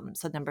problem.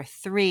 So number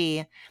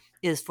 3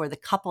 is for the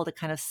couple to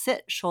kind of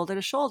sit shoulder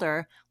to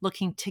shoulder,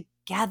 looking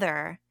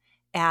together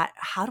at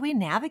how do we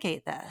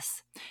navigate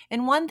this?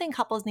 And one thing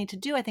couples need to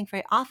do, I think,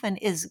 very often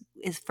is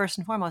first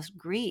and foremost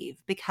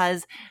grieve,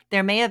 because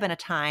there may have been a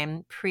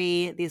time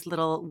pre these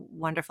little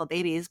wonderful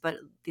babies, but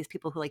these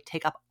people who like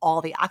take up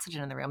all the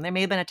oxygen in the room, there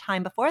may have been a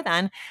time before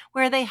then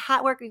where they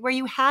had where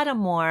you had a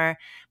more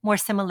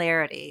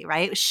similarity,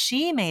 right?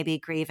 She may be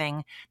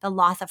grieving the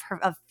loss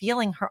of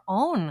feeling her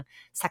own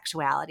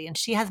sexuality, and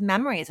she has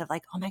memories of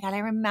like, oh my God, I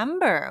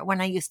remember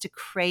when I used to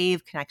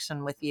crave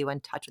connection with you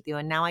and touch with you,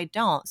 and now I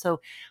don't.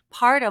 So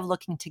part of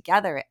looking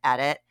together at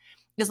it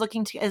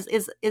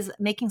is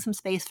making some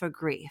space for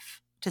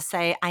grief, to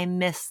say, I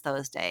miss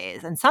those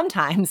days. And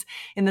sometimes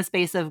in the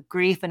space of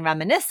grief and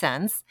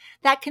reminiscence,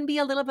 that can be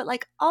a little bit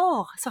like,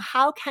 oh, so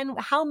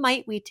how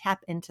might we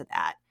tap into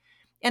that?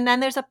 And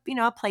then there's a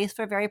place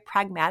for very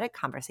pragmatic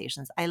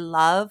conversations. I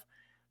love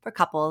for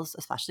couples,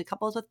 especially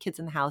couples with kids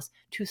in the house,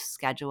 to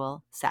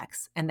schedule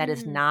sex. And that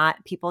is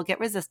not, people get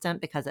resistant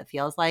because it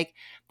feels like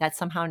that's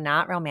somehow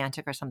not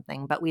romantic or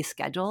something, but we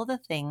schedule the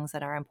things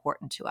that are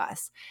important to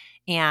us.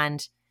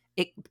 And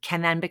it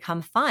can then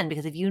become fun,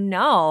 because if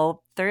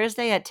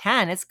Thursday at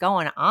 10, it's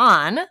going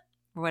on,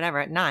 or whatever,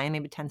 at 9,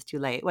 maybe 10's too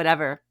late,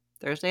 whatever,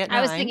 Thursday at 9.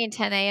 I was thinking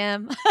 10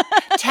 a.m.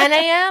 10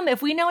 a.m.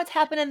 If we know what's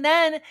happening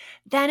then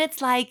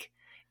it's like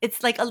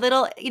a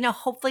little,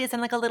 hopefully it's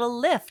in like a little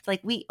lift.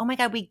 Like oh my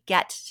God, we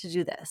get to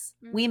do this.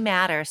 We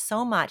matter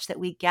so much that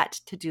we get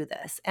to do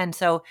this. And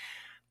so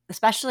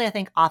especially I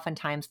think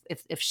oftentimes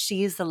if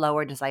she's the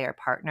lower desire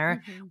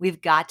partner,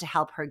 we've got to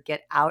help her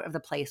get out of the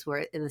place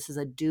where this is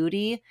a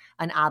duty,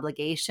 an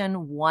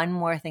obligation, one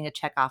more thing to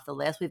check off the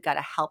list. We've got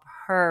to help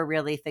her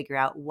really figure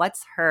out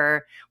what's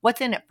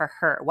in it for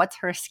her, what's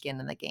her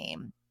skin in the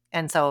game.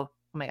 And so,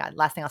 oh my God,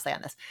 last thing I'll say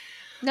on this.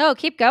 No,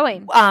 keep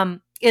going.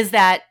 Is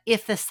that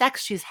if the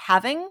sex she's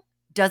having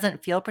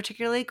doesn't feel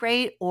particularly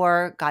great,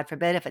 or God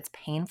forbid, if it's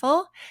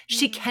painful,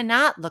 she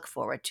cannot look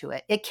forward to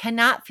it. It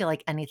cannot feel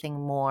like anything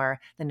more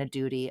than a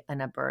duty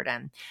and a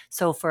burden.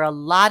 So for a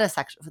lot of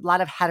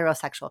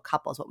heterosexual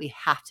couples, what we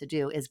have to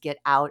do is get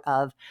out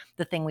of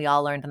the thing we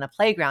all learned on the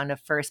playground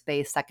of first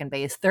base, second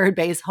base, third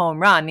base, home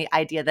run, the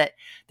idea that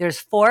there's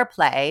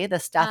foreplay, the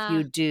stuff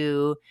you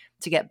do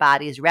to get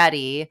bodies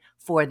ready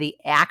for the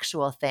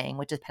actual thing,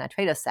 which is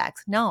penetrative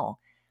sex. No.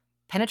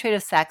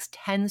 penetrative sex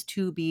tends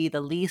to be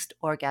the least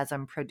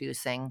orgasm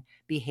producing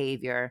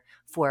behavior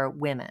for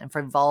women,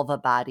 for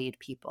vulva-bodied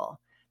people.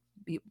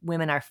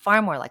 Women are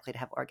far more likely to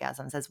have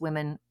orgasms. As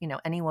women,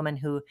 any woman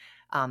who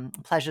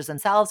pleasures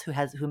themselves, who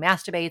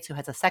masturbates, who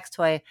has a sex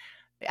toy,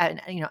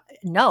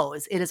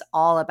 knows it is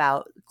all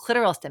about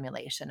clitoral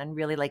stimulation and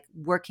really like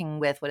working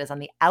with what is on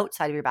the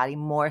outside of your body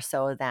more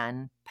so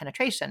than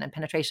penetration. And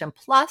penetration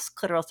plus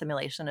clitoral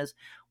stimulation is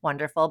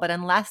wonderful, but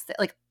unless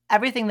like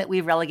everything that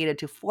we've relegated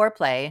to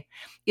foreplay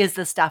is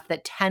the stuff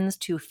that tends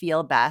to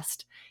feel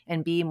best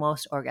and be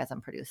most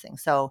orgasm producing.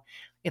 So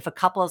if a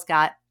couple's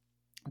got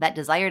that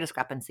desire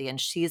discrepancy and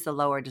she's the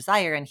lower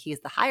desire and he's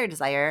the higher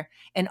desire,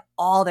 and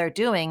all they're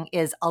doing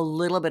is a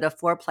little bit of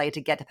foreplay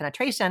to get to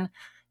penetration,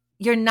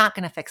 you're not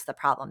going to fix the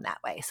problem that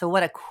way. So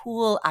what a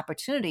cool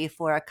opportunity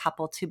for a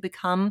couple to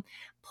become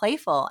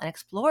playful and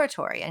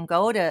exploratory and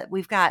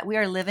we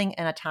are living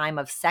in a time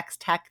of sex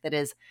tech that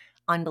is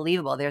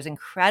unbelievable. There's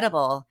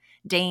incredible.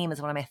 Dame is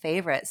one of my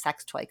favorite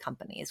sex toy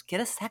companies. Get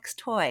a sex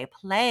toy,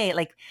 play,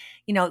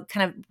 kind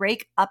of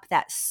break up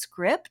that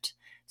script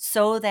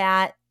so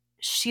that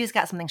she's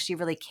got something she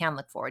really can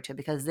look forward to,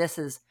 because this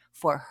is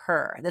for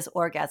her. This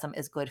orgasm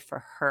is good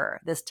for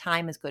her. This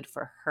time is good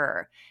for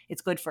her.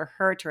 It's good for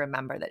her to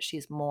remember that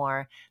she's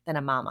more than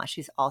a mama.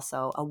 She's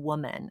also a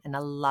woman and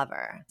a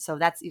lover. So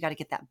you got to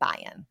get that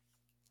buy-in.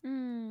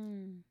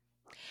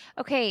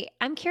 Okay,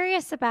 I'm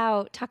curious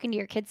about talking to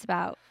your kids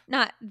about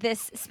not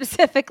this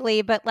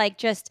specifically, but like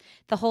just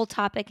the whole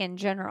topic in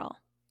general.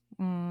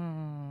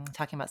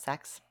 Talking about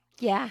sex?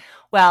 Yeah.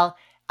 Well,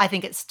 I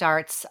think it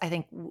starts, I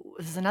think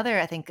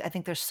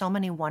there's so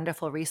many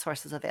wonderful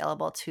resources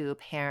available to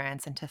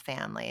parents and to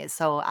families.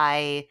 So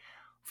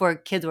for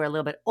kids who are a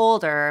little bit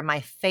older, my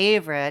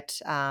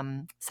favorite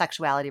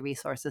sexuality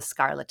resource is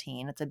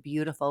Scarleteen. It's a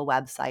beautiful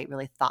website,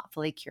 really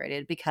thoughtfully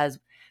curated, because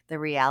the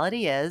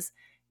reality is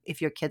if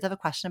your kids have a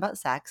question about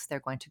sex, they're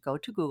going to go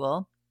to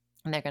Google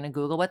and they're going to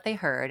Google what they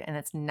heard, and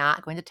it's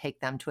not going to take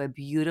them to a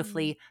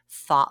beautifully,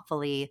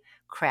 thoughtfully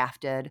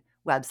crafted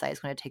website. It's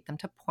going to take them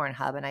to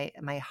Pornhub. And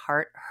my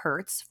heart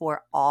hurts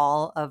for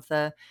all of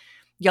the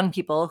young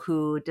people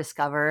who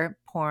discover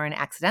porn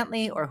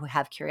accidentally or who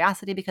have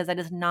curiosity, because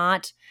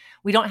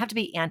we don't have to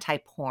be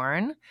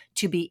anti-porn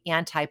to be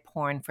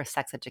anti-porn for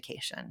sex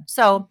education.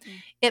 So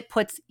it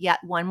puts yet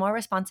one more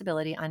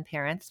responsibility on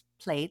parents'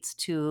 plates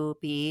to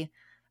be,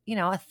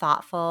 a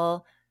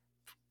thoughtful,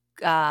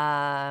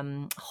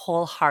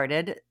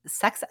 wholehearted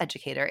sex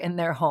educator in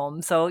their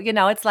home. So,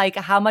 it's like,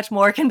 how much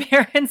more can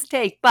parents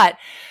take? But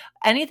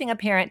anything a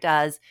parent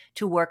does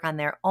to work on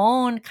their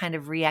own kind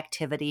of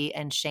reactivity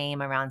and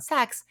shame around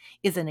sex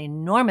is an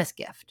enormous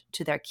gift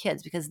to their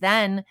kids, because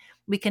then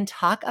we can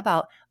talk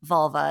about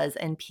vulvas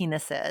and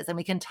penises, and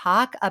we can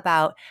talk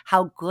about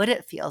how good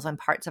it feels when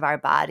parts of our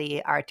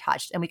body are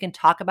touched, and we can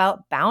talk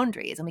about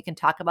boundaries, and we can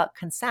talk about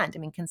consent. I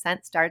mean,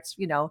 consent starts,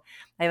 I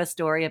have a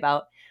story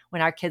about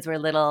when our kids were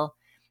little.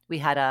 We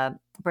had a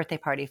birthday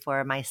party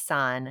for my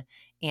son,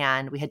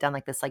 and we had done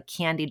like this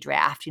candy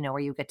draft, where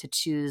you get to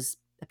choose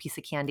a piece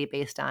of candy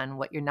based on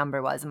what your number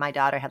was. And my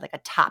daughter had like a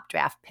top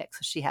draft pick.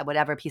 So she had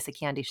whatever piece of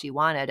candy she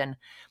wanted. And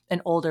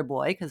an older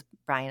boy, because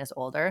Brian is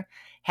older,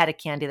 had a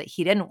candy that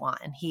he didn't want.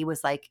 And he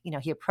was like,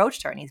 he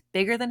approached her, and he's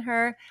bigger than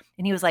her.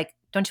 And he was like,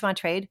 don't you want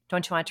to trade?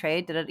 Don't you want to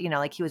trade?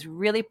 He was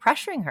really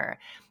pressuring her.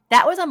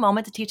 That was a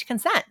moment to teach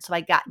consent. So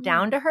I got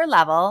down to her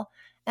level,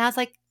 and I was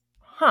like,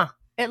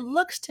 it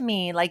looks to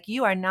me like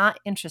you are not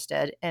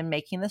interested in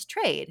making this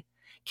trade.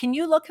 Can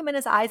you look him in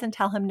his eyes and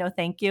tell him no,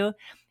 thank you?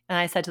 And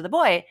I said to the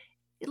boy,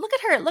 look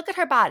at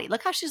her body.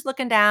 Look how she's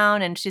looking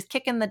down and she's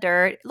kicking the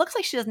dirt. It looks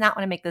like she does not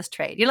want to make this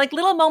trade.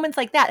 Little moments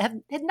like that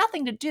had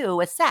nothing to do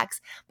with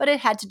sex, but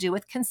it had to do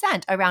with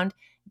consent around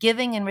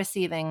giving and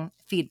receiving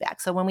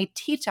feedback. So when we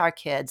teach our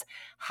kids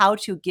how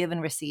to give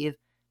and receive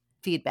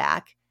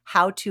feedback,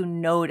 how to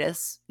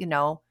notice,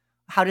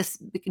 how to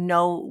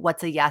know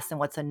what's a yes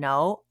and what's a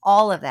no,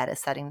 all of that is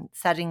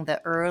setting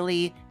the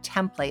early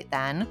template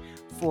then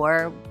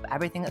for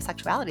everything that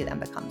sexuality then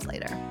becomes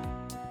later.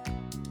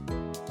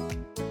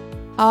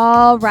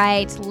 All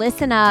right,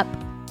 listen up.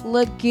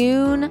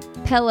 Lagoon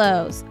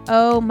Pillows.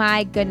 Oh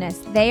my goodness.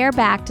 They are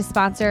back to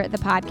sponsor the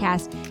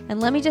podcast. And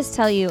let me just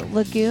tell you,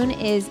 Lagoon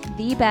is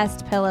the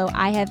best pillow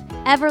I have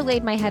ever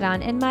laid my head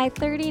on in my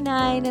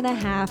 39 and a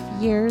half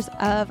years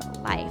of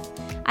life.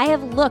 I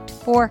have looked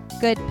for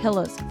good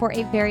pillows for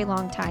a very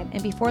long time.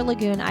 And before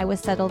Lagoon, I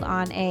was settled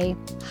on a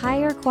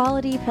higher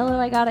quality pillow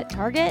I got at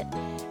Target.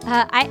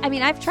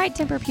 I've tried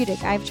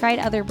Tempur-Pedic. I've tried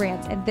other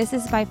brands, and this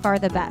is by far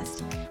the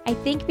best. I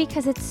think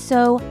because it's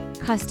so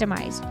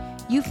customized.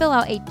 You fill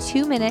out a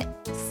 2-minute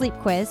sleep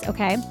quiz,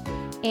 okay?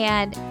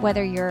 And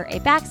whether you're a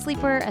back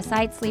sleeper, a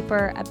side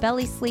sleeper, a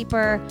belly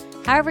sleeper,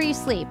 however you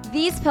sleep,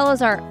 these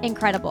pillows are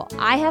incredible.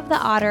 I have the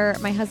Otter.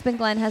 My husband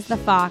Glenn has the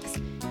Fox.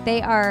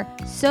 They are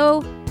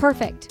so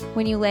perfect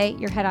when you lay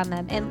your head on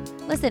them. And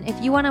listen, if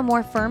you want a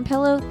more firm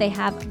pillow, they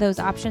have those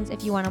options.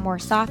 If you want a more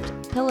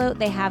soft pillow,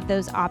 they have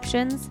those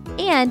options.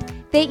 And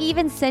they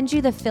even send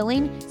you the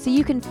filling so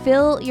you can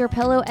fill your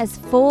pillow as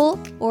full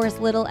or as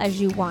little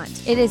as you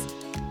want. It is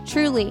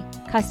truly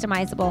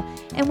customizable.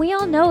 And we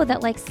all know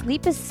that like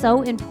sleep is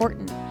so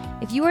important.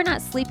 If you are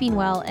not sleeping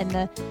well and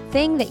the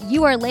thing that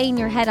you are laying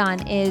your head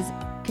on is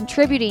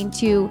contributing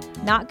to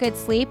not good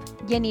sleep,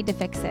 you need to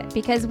fix it,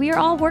 because we are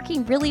all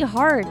working really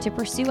hard to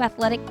pursue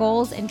athletic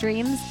goals and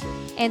dreams,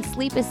 and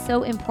sleep is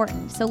so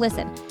important. So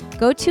listen,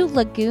 go to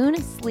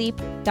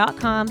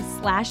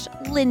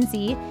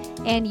lagoonsleep.com/Lindsay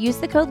and use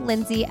the code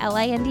Lindsay,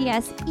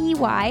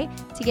 LINDSEY,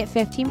 to get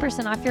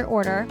 15% off your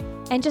order.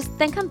 And just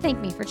then come thank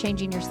me for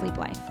changing your sleep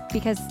life,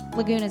 because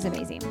Lagoon is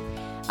amazing.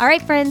 All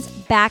right, friends,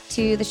 back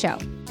to the show.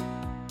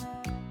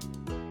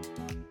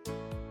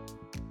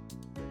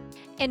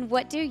 And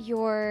what do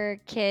your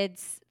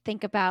kids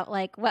think about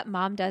like what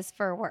mom does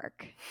for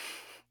work?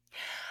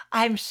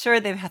 I'm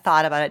sure they've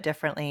thought about it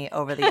differently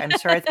over the years. I'm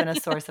sure it's been a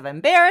source of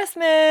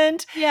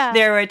embarrassment. Yeah.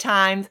 There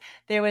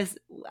was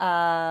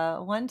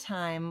one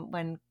time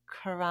when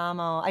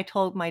I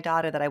told my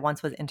daughter that I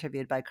once was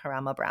interviewed by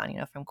Karamo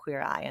Brown, from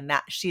Queer Eye, and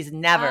that she's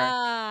never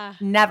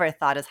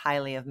thought as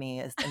highly of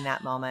me as in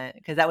that moment,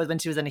 because that was when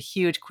she was in a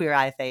huge Queer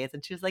Eye phase,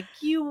 and she was like,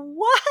 "You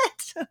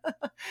what?"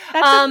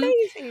 That's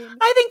amazing.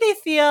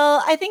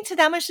 I think to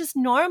them it's just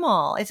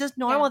normal. It's just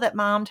normal that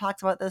mom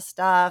talks about this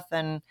stuff,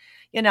 and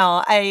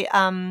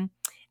I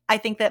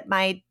think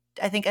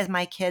as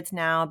my kids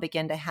now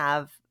begin to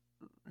have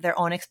their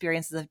own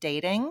experiences of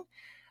dating,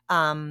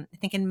 I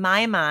think in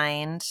my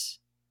mind,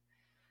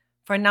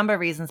 for a number of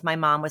reasons, my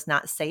mom was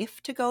not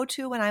safe to go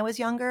to when I was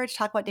younger to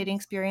talk about dating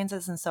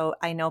experiences. And so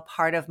I know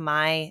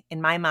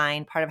in my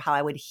mind, part of how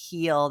I would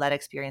heal that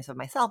experience of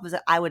myself was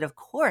that I would, of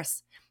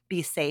course,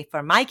 be safe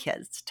for my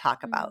kids to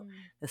talk about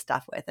the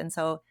stuff with. And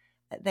so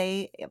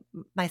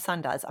my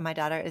son does. My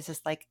daughter is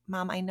just like,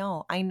 Mom, I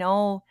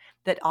know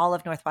that all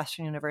of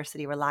Northwestern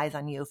University relies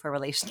on you for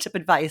relationship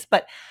advice,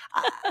 but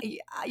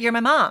you're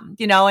my mom,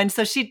 and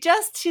so she's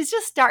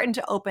just starting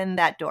to open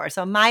that door.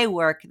 So my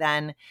work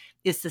then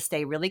is to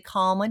stay really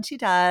calm when she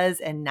does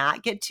and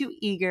not get too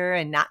eager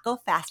and not go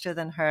faster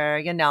than her,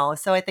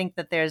 So I think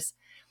that there's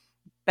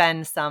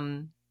been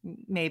some,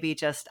 maybe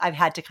just, I've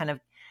had to kind of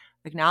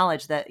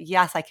acknowledge that,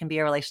 yes, I can be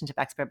a relationship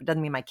expert, but it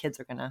doesn't mean my kids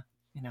are going to,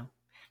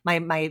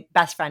 My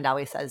best friend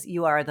always says,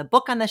 you are the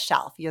book on the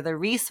shelf. You're the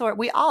resource.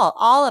 We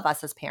all of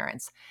us as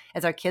parents,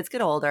 as our kids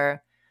get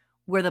older,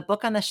 we're the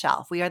book on the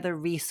shelf. We are the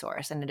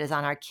resource. And it is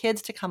on our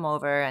kids to come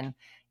over and,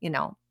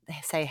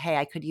 say, hey,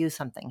 I could use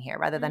something here,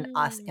 rather than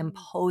us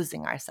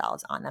imposing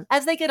ourselves on them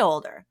as they get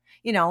older.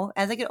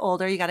 As they get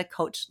older, you got to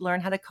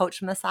learn how to coach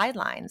from the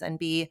sidelines and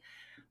be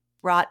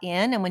brought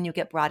in. And when you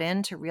get brought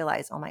in, to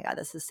realize, oh my God,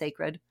 this is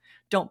sacred.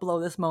 Don't blow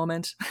this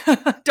moment.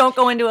 Don't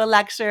go into a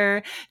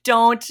lecture.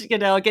 Don't,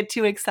 get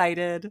too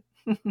excited.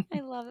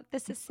 I love it.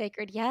 This is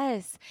sacred.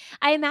 Yes.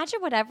 I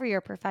imagine whatever your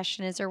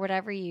profession is or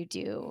whatever you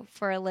do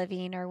for a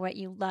living or what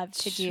you love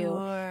to do,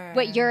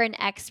 what you're an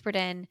expert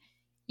in,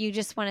 you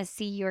just want to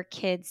see your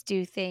kids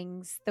do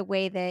things the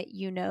way that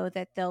you know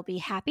that they'll be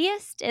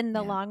happiest in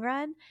the long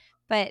run.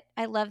 But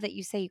I love that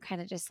you say you kind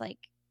of just like,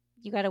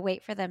 you got to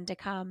wait for them to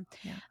come.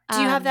 Yeah.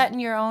 Do you have that in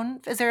your own?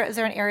 Is there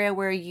an area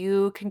where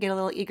you can get a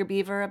little eager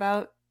beaver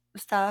about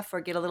stuff, or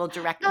get a little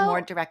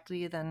more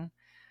directly than?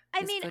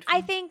 I mean,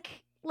 I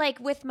think like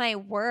with my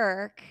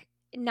work,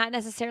 not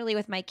necessarily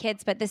with my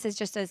kids, but this is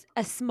just a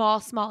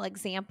small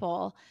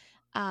example.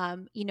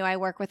 I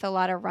work with a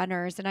lot of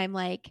runners, and I'm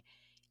like,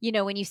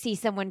 when you see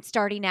someone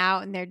starting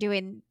out and they're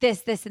doing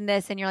this, and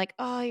this, and you're like,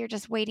 oh, you're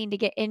just waiting to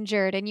get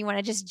injured, and you want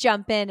to just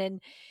jump in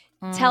and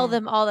tell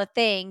them all the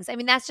things. I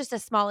mean, that's just a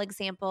small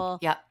example.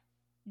 Yeah.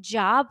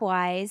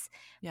 Job-wise.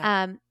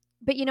 Yeah.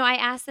 But I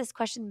asked this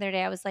question the other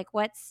day. I was like,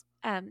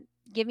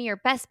 give me your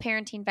best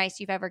parenting advice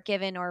you've ever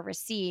given or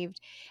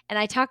received. And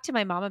I talked to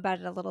my mom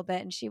about it a little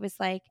bit, and she was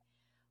like,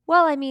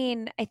 well, I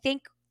mean, I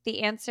think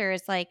the answer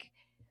is like,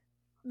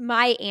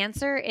 my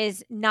answer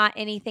is not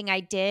anything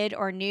I did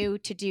or knew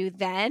to do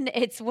then.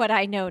 It's what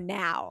I know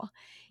now,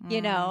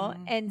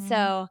 And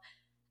so,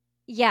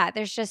 yeah,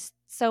 there's just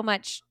so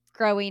much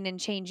growing and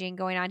changing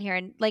going on here.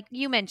 And like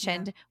you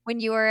mentioned, when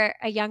you were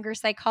a younger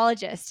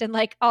psychologist and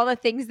like all the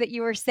things that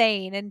you were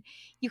saying, and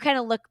you kind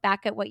of look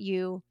back at what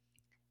you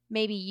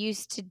maybe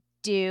used to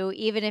do,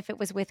 even if it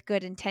was with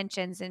good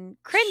intentions, and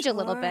cringe a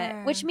little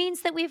bit, which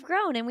means that we've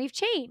grown and we've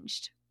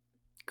changed.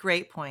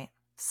 Great point.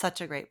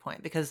 Such a great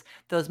point, because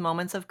those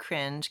moments of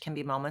cringe can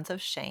be moments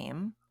of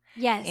shame.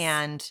 Yes.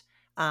 And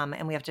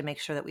we have to make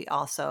sure that we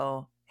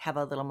also have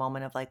a little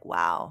moment of like,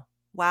 wow,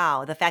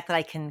 the fact that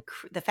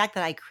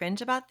I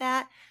cringe about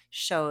that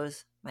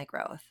shows my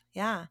growth.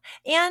 Yeah.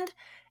 And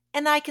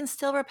I can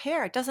still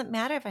repair. It doesn't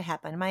matter if it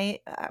happened.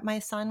 My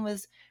son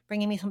was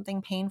bringing me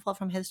something painful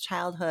from his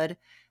childhood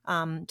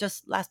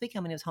just last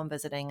weekend when he was home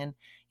visiting. And,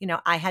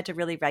 I had to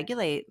really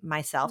regulate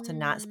myself to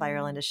not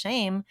spiral into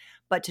shame,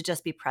 but to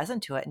just be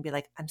present to it and be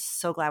like, I'm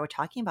so glad we're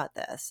talking about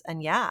this.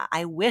 And yeah,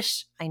 I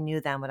wish I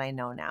knew then what I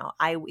know now.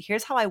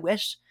 Here's how I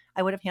wish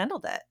I would have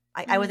handled it.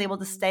 I was able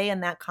to stay in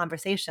that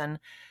conversation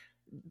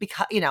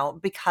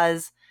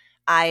because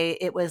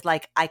it was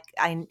like,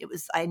 I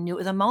knew it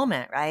was a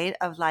moment, right?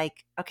 Of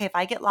like, okay, if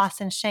I get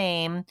lost in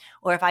shame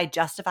or if I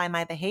justify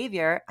my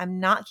behavior, I'm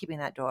not keeping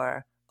that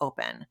door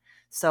open.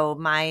 So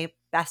my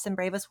best and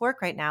bravest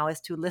work right now is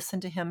to listen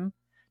to him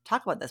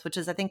talk about this, which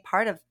is, I think,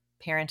 part of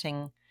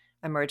parenting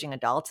emerging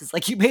adults is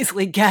like you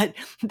basically get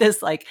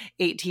this like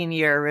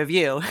 18-year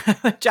review,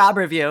 job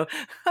review,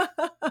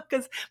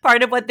 because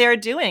part of what they're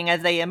doing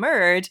as they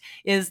emerge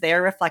is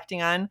they're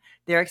reflecting on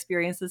their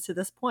experiences to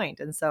this point.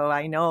 And so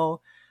I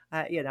know,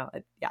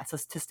 so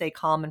to stay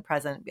calm and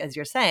present, as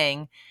you're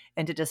saying,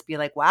 and to just be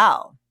like,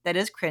 wow, that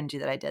is cringy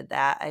that I did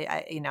that.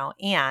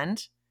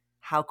 And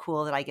how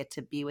cool that I get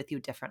to be with you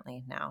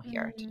differently now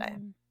here today.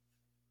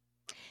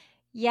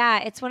 Yeah,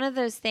 it's one of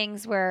those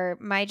things where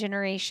my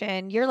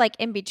generation, you're like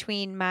in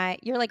between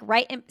you're like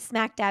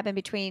smack dab in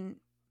between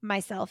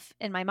myself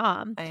and my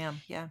mom. I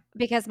am, yeah.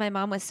 Because my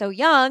mom was so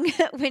young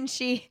when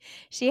she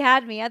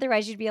had me.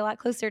 Otherwise, you'd be a lot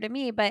closer to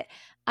me. But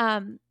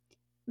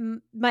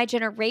my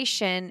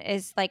generation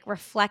is like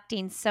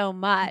reflecting so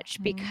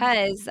much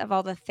because of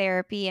all the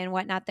therapy and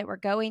whatnot that we're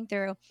going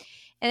through.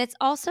 And it's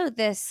also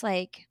this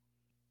like,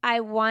 I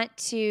want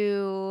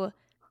to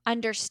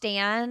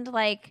understand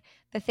like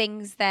the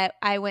things that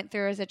I went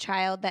through as a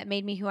child that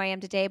made me who I am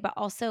today, but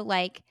also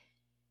like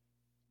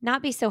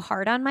not be so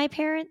hard on my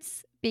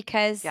parents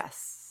because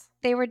Yes.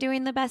 they were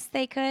doing the best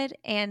they could.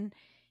 And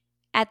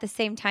at the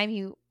same time,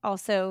 you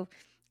also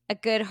a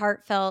good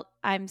heartfelt,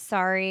 I'm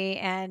sorry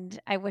and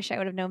I wish I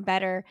would have known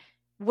better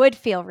would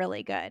feel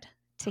really good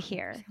to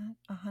hear.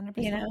 100%.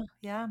 You know?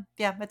 Yeah.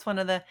 Yeah. It's one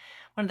of the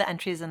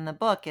entries in the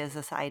book is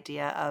this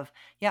idea of,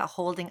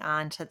 holding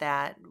on to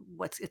that,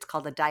 it's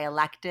called a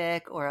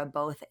dialectic or a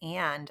both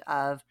and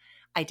of,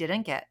 I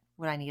didn't get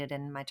what I needed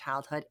in my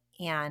childhood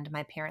and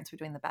my parents were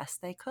doing the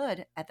best they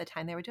could at the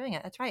time they were doing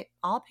it. That's right.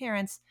 All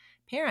parents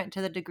parent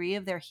to the degree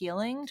of their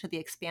healing, to the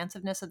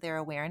expansiveness of their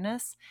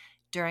awareness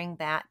during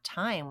that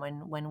time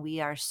when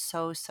we are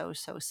so, so,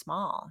 so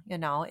small.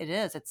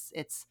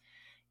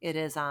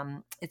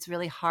 It's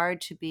really hard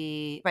to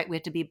be right. We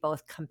have to be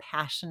both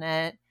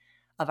compassionate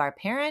of our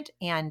parent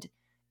and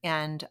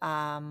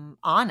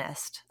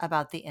honest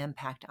about the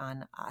impact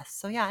on us.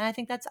 So yeah, and I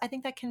think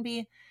that can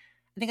be done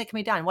that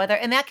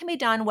can be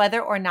done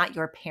whether or not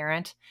your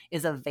parent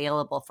is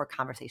available for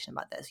conversation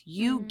about this.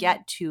 You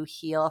get to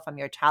heal from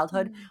your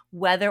childhood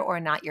whether or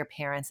not your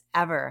parents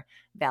ever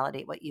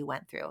validate what you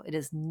went through. It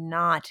is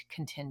not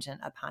contingent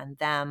upon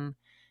them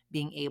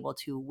being able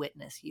to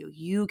witness you.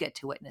 You get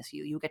to witness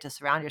you. You get to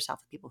surround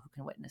yourself with people who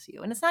can witness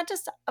you. And it's not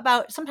just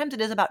about, sometimes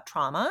it is about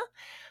trauma.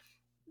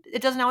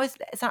 It's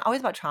not always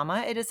about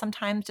trauma. It is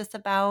sometimes just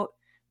about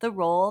the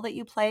role that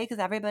you play, because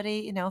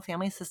everybody,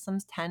 family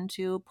systems tend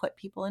to put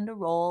people into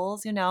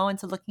roles, and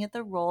so looking at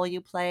the role you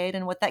played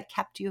and what that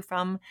kept you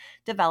from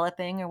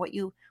developing or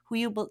who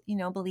you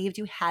believed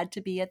you had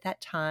to be at that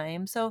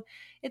time. So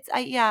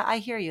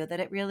I hear you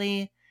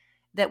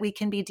that we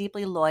can be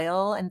deeply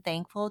loyal and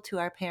thankful to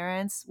our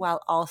parents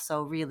while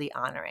also really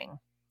honoring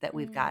that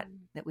we've got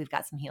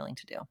some healing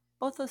to do.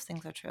 Both those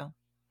things are true.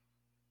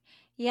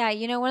 Yeah,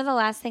 one of the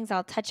last things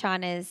I'll touch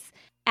on is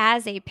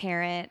as a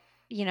parent,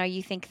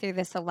 you think through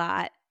this a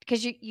lot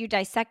because you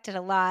dissect it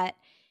a lot.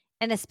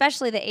 And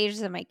especially the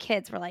ages of my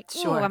kids were like,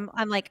 oh, Sure.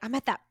 I'm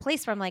at that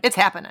place where I'm like, it's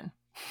happening.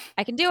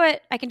 I can do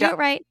it. I can do Yep. it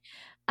right.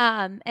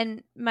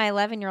 And my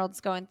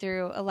 11-year-old's going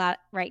through a lot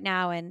right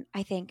now. And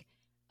I think,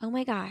 oh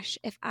my gosh,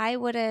 if I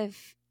would have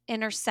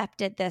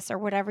intercepted this or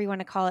whatever you want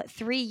to call it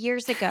 3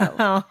 years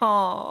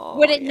ago,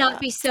 would it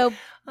not be so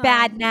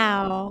bad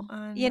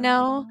now?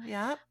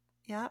 Yep.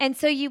 Yep. And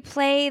so you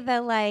play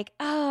the like,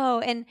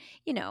 oh, and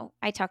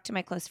I talk to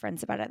my close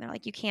friends about it and they're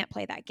like, you can't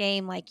play that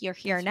game. Like you're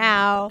here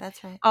now.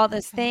 That's right. All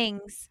those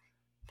things.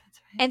 That's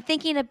right. And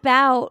thinking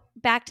about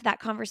back to that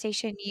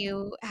conversation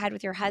you had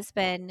with your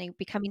husband and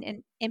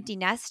becoming empty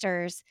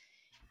nesters,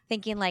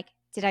 thinking like,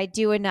 did I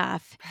do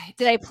enough? Right.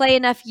 Did I play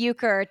enough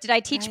euchre? Did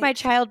I teach my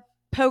child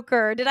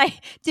poker?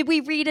 Did we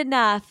read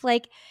enough?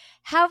 Like,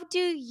 how do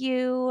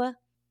you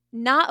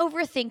not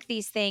overthink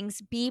these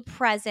things, be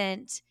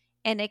present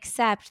and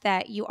accept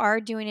that you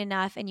are doing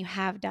enough and you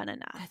have done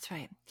enough? That's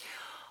right.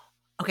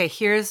 Okay,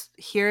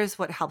 here's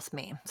what helps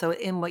me. So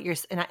in what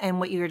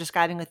you're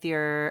describing with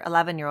your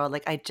 11-year-old,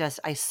 like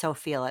I so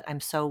feel it.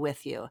 I'm so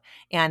with you.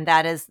 And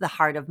that is the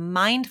heart of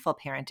mindful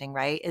parenting,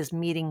 right? Is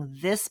meeting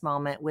this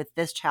moment with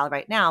this child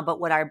right now. But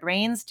what our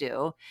brains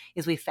do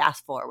is we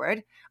fast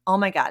forward. Oh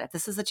my God, if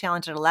this is a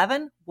challenge at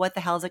 11, what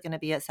the hell is it going to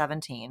be at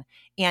 17?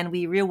 And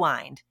we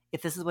rewind.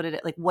 If this is what it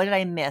is, like, what did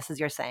I miss, as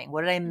you're saying?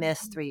 What did I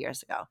miss 3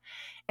 years ago?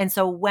 And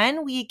so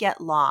when we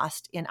get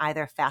lost in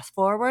either fast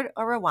forward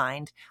or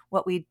rewind,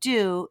 what we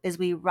do is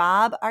we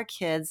rob our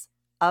kids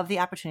of the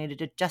opportunity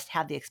to just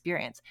have the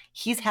experience.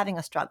 He's having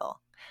a struggle.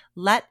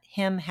 Let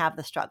him have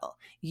the struggle.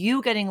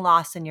 You getting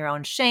lost in your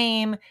own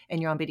shame and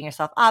your own beating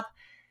yourself up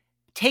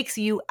takes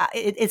you,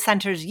 it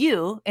centers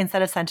you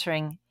instead of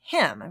centering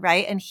him,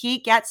 right? And he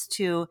gets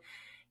to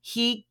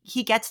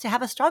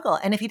have a struggle.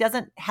 And if he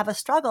doesn't have a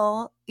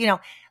struggle,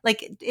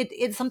 like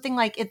it's something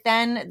like it,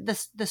 then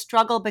the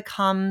struggle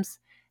becomes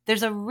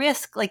there's a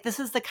risk, like this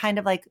is the kind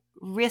of like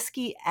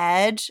risky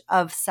edge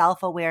of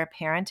self-aware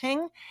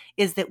parenting,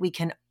 is that we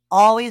can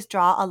always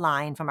draw a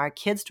line from our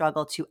kid's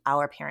struggle to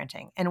our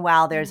parenting. And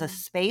while there's a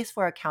space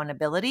for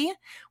accountability,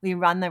 we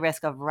run the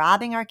risk of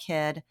robbing our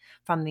kid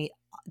from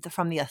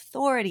the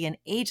authority and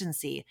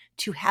agency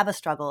to have a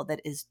struggle that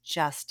is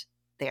just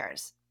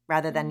theirs,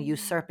 rather than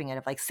usurping it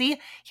of like, see,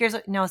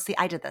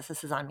 I did this.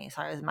 This is on me.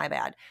 Sorry, it was my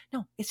bad.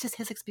 No, it's just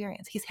his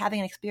experience. He's having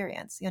an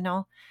experience, you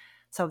know?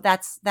 So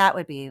that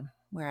would be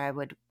where I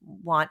would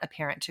want a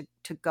parent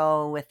to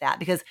go with that.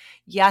 Because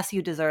yes,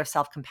 you deserve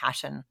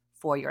self-compassion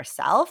for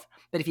yourself,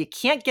 but if you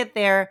can't get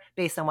there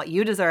based on what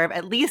you deserve,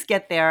 at least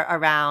get there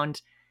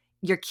around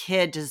your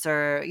kid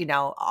deserve,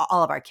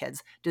 all of our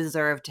kids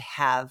deserve to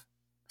have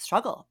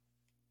struggle.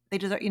 They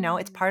deserve,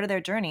 it's part of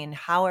their journey. And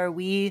how are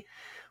we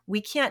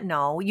can't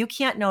know, you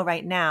can't know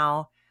right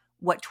now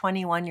what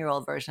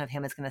 21-year-old version of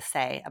him is going to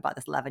say about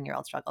this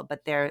 11-year-old struggle,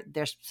 but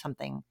there's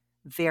something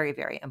very,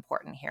 very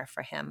important here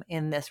for him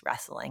in this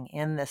wrestling,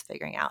 in this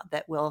figuring out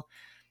that will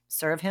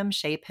serve him,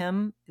 shape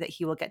him, that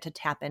he will get to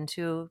tap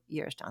into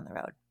years down the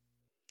road.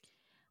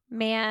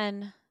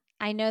 Man,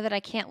 I know that I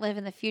can't live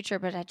in the future,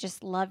 but I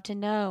just love to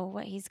know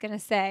what he's going to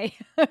say.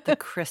 The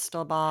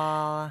crystal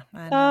ball.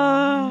 I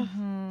know.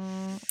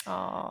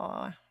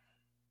 Oh.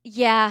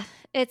 Yeah,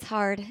 it's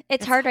hard.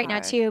 It's hard right now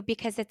too,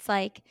 because it's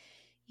like,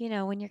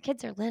 when your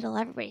kids are little,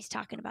 everybody's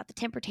talking about the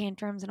temper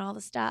tantrums and all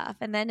the stuff.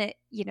 And then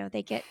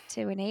they get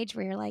to an age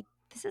where you're like,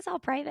 this is all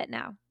private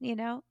now,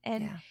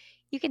 and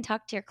you can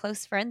talk to your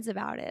close friends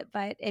about it,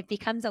 but it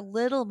becomes a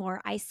little more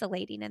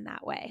isolating in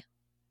that way.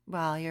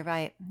 Well, you're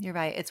right.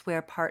 It's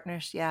where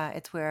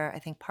I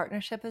think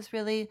partnership is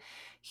really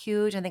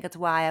huge. I think it's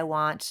why I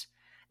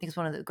think it's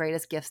one of the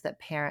greatest gifts that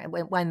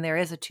when there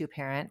is a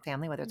 2-parent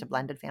family, whether it's a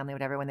blended family,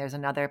 whatever, when there's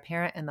another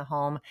parent in the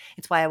home,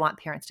 it's why I want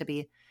parents to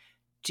be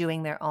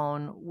doing their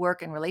own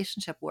work and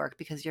relationship work,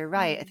 because you're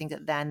right. I think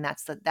that then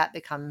that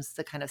becomes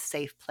the kind of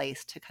safe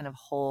place to kind of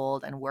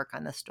hold and work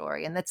on the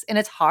story. And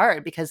it's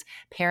hard because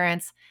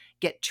parents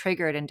get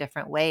triggered in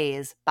different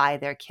ways by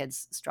their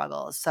kids'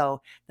 struggles.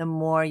 So the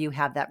more you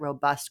have that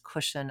robust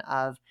cushion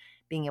of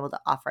being able to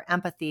offer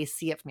empathy,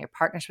 see it from your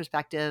partner's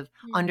perspective,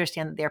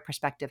 understand that their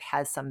perspective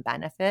has some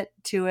benefit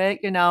to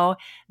it,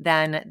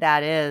 then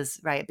that is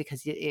right,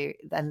 because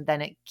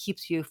then it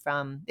keeps you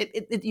from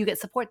it. You get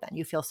support. Then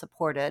you feel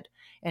supported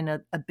and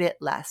a bit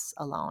less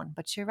alone.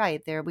 But you're right,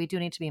 we do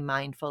need to be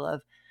mindful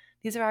of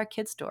these are our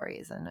kids'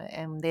 stories,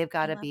 and they've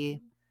got to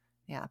be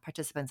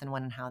participants in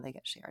when and how they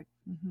get shared.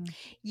 Mm-hmm.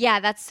 Yeah,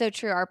 that's so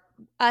true.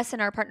 Us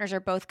and our partners are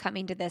both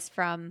coming to this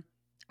from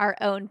our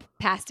own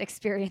past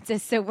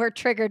experiences. So we're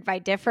triggered by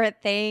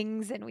different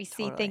things and we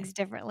see things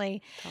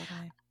differently.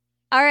 Totally.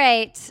 All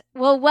right.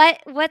 Well,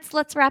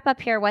 let's wrap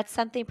up here. What's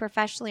something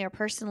professionally or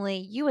personally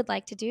you would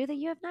like to do that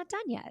you have not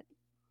done yet?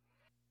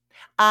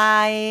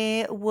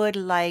 I would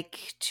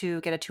like to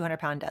get a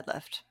 200-pound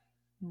deadlift.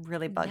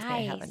 Really bugs me.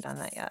 I haven't done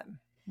that yet.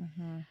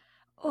 Mm-hmm.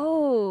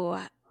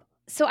 Oh,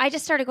 so I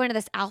just started going to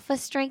this alpha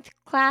strength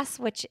class,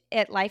 which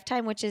at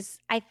Lifetime, which is,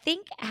 I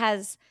think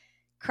has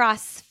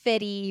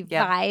CrossFit-y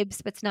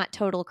vibes, but it's not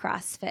total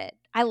CrossFit.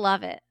 I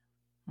love it.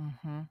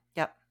 Mm-hmm.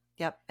 Yep.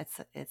 It's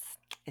a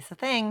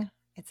thing.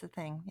 It's a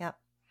thing. Yep.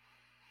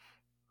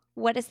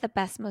 What is the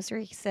best, most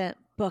recent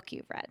book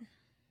you've read?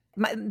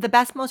 The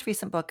best, most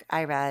recent book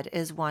I read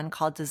is one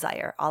called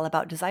Desire, all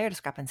about desire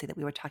discrepancy that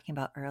we were talking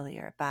about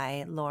earlier,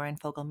 by Lauren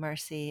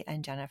Fogel-Mercy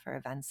and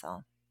Jennifer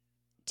Wenzel.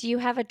 Do you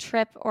have a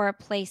trip or a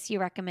place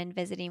you recommend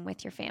visiting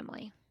with your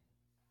family?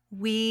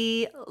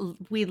 We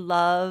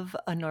love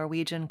a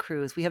Norwegian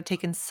cruise. We have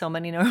taken so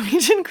many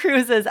Norwegian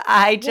cruises.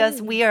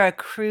 We are a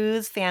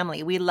cruise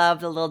family. We love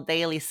the little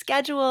daily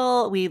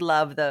schedule. We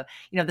love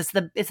it's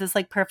this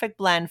like perfect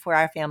blend for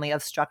our family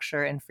of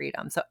structure and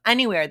freedom. So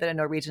anywhere that a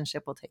Norwegian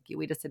ship will take you.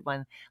 We just did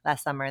one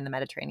last summer in the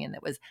Mediterranean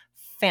that was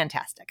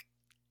fantastic.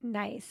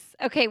 Nice.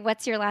 Okay,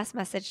 what's your last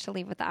message to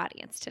leave with the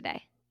audience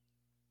today?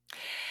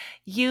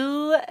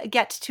 You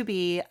get to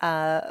be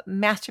a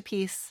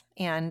masterpiece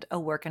and a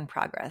work in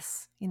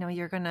progress.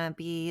 You're going to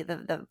be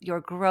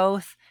your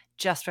growth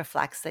just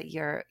reflects that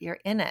you're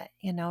in it,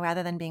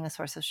 rather than being a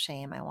source of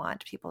shame. I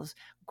want people's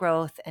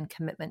growth and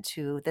commitment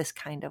to this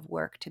kind of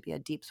work to be a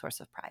deep source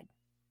of pride.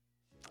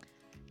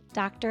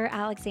 Dr.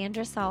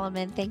 Alexandra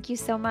Solomon, thank you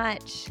so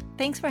much.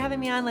 Thanks for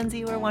having me on, Lindsay.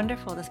 You were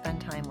wonderful to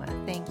spend time with.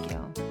 Thank you.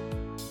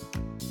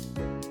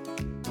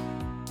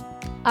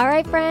 All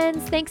right,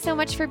 friends, thanks so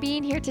much for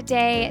being here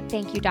today.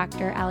 Thank you,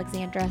 Dr.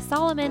 Alexandra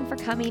Solomon, for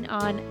coming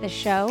on the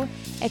show.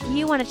 If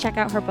you want to check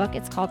out her book,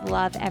 it's called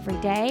Love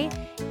Every Day,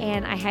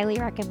 and I highly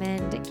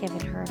recommend giving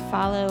her a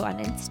follow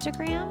on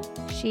Instagram.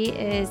 She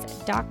is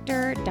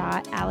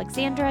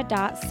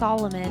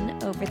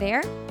dr.alexandra.solomon over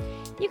there.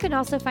 You can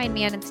also find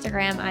me on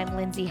Instagram. I'm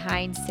Lindsay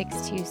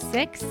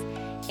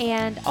Hine626.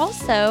 And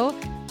also,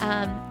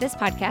 this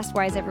podcast,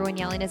 Why Is Everyone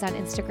Yelling, is on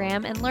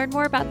Instagram. And learn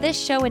more about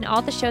this show and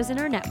all the shows in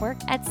our network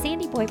at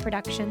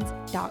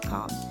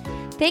sandyboyproductions.com.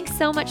 Thanks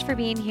so much for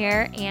being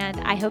here, and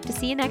I hope to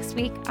see you next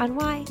week on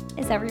Why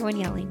Is Everyone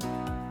Yelling?